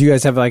 Awesome. Do you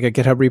guys have like a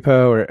GitHub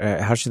repo, or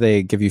how should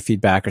they give you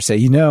feedback, or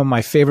say,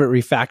 my favorite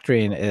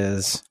refactoring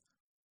is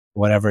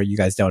whatever you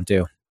guys don't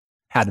do?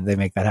 How did they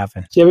make that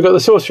happen? Yeah, we've got the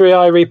Sourcery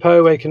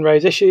repo where you can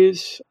raise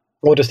issues,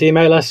 or just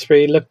email us.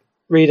 We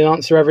read and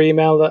answer every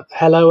email at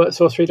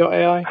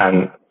hello@sourcery.ai.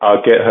 And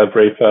our GitHub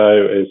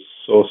repo is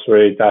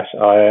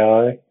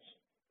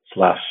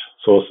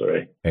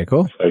sourcery-ai/sourcery. Very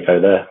cool. So go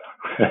there.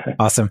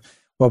 Awesome.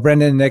 Well,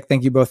 Brendan and Nick,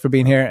 thank you both for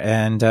being here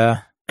and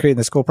creating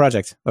this cool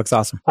project. Looks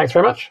awesome. Thanks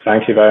very much.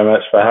 Thank you very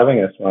much for having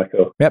us,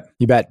 Michael. Yep,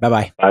 you bet.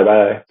 Bye-bye.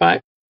 Bye-bye. Bye.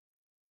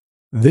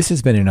 This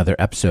has been another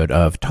episode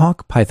of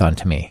Talk Python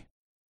to Me.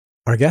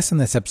 Our guests in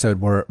this episode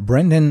were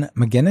Brendan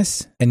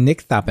McGinnis and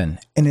Nick Thappen,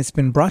 and it's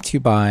been brought to you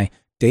by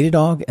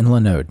Datadog and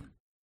Linode.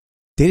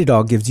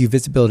 Datadog gives you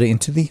visibility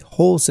into the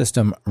whole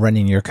system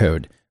running your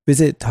code.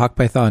 Visit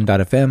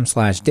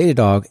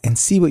talkpython.fm/Datadog and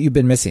see what you've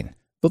been missing.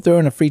 They'll throw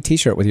in a free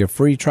t-shirt with your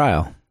free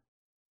trial.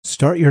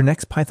 Start your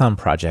next Python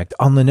project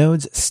on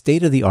Linode's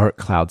state-of-the-art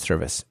cloud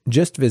service.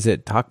 Just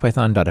visit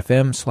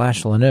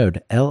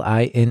talkpython.fm/Linode,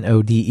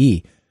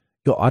 Linode.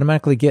 You'll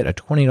automatically get a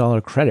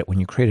 $20 credit when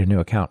you create a new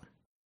account.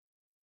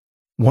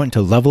 Want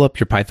to level up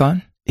your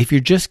Python? If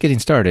you're just getting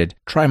started,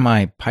 try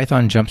my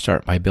Python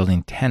Jumpstart by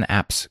Building 10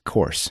 Apps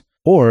course.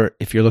 Or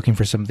if you're looking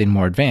for something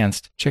more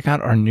advanced, check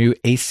out our new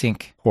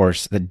async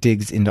course that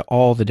digs into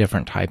all the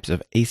different types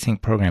of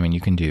async programming you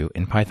can do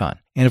in Python.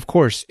 And of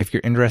course, if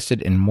you're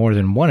interested in more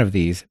than one of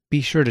these,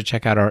 be sure to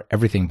check out our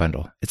Everything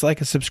Bundle. It's like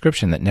a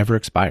subscription that never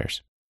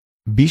expires.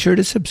 Be sure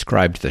to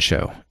subscribe to the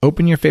show.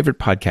 Open your favorite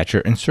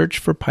podcatcher and search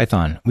for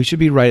Python. We should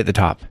be right at the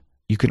top.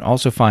 You can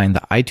also find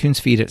the iTunes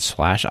feed at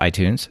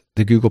 /iTunes,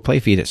 the Google Play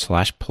feed at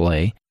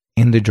 /Play,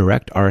 and the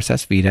direct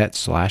RSS feed at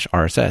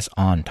 /RSS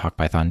on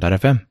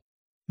talkpython.fm.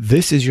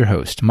 This is your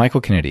host,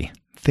 Michael Kennedy.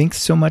 Thanks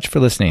so much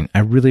for listening. I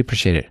really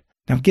appreciate it.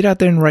 Now get out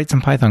there and write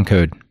some Python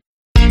code.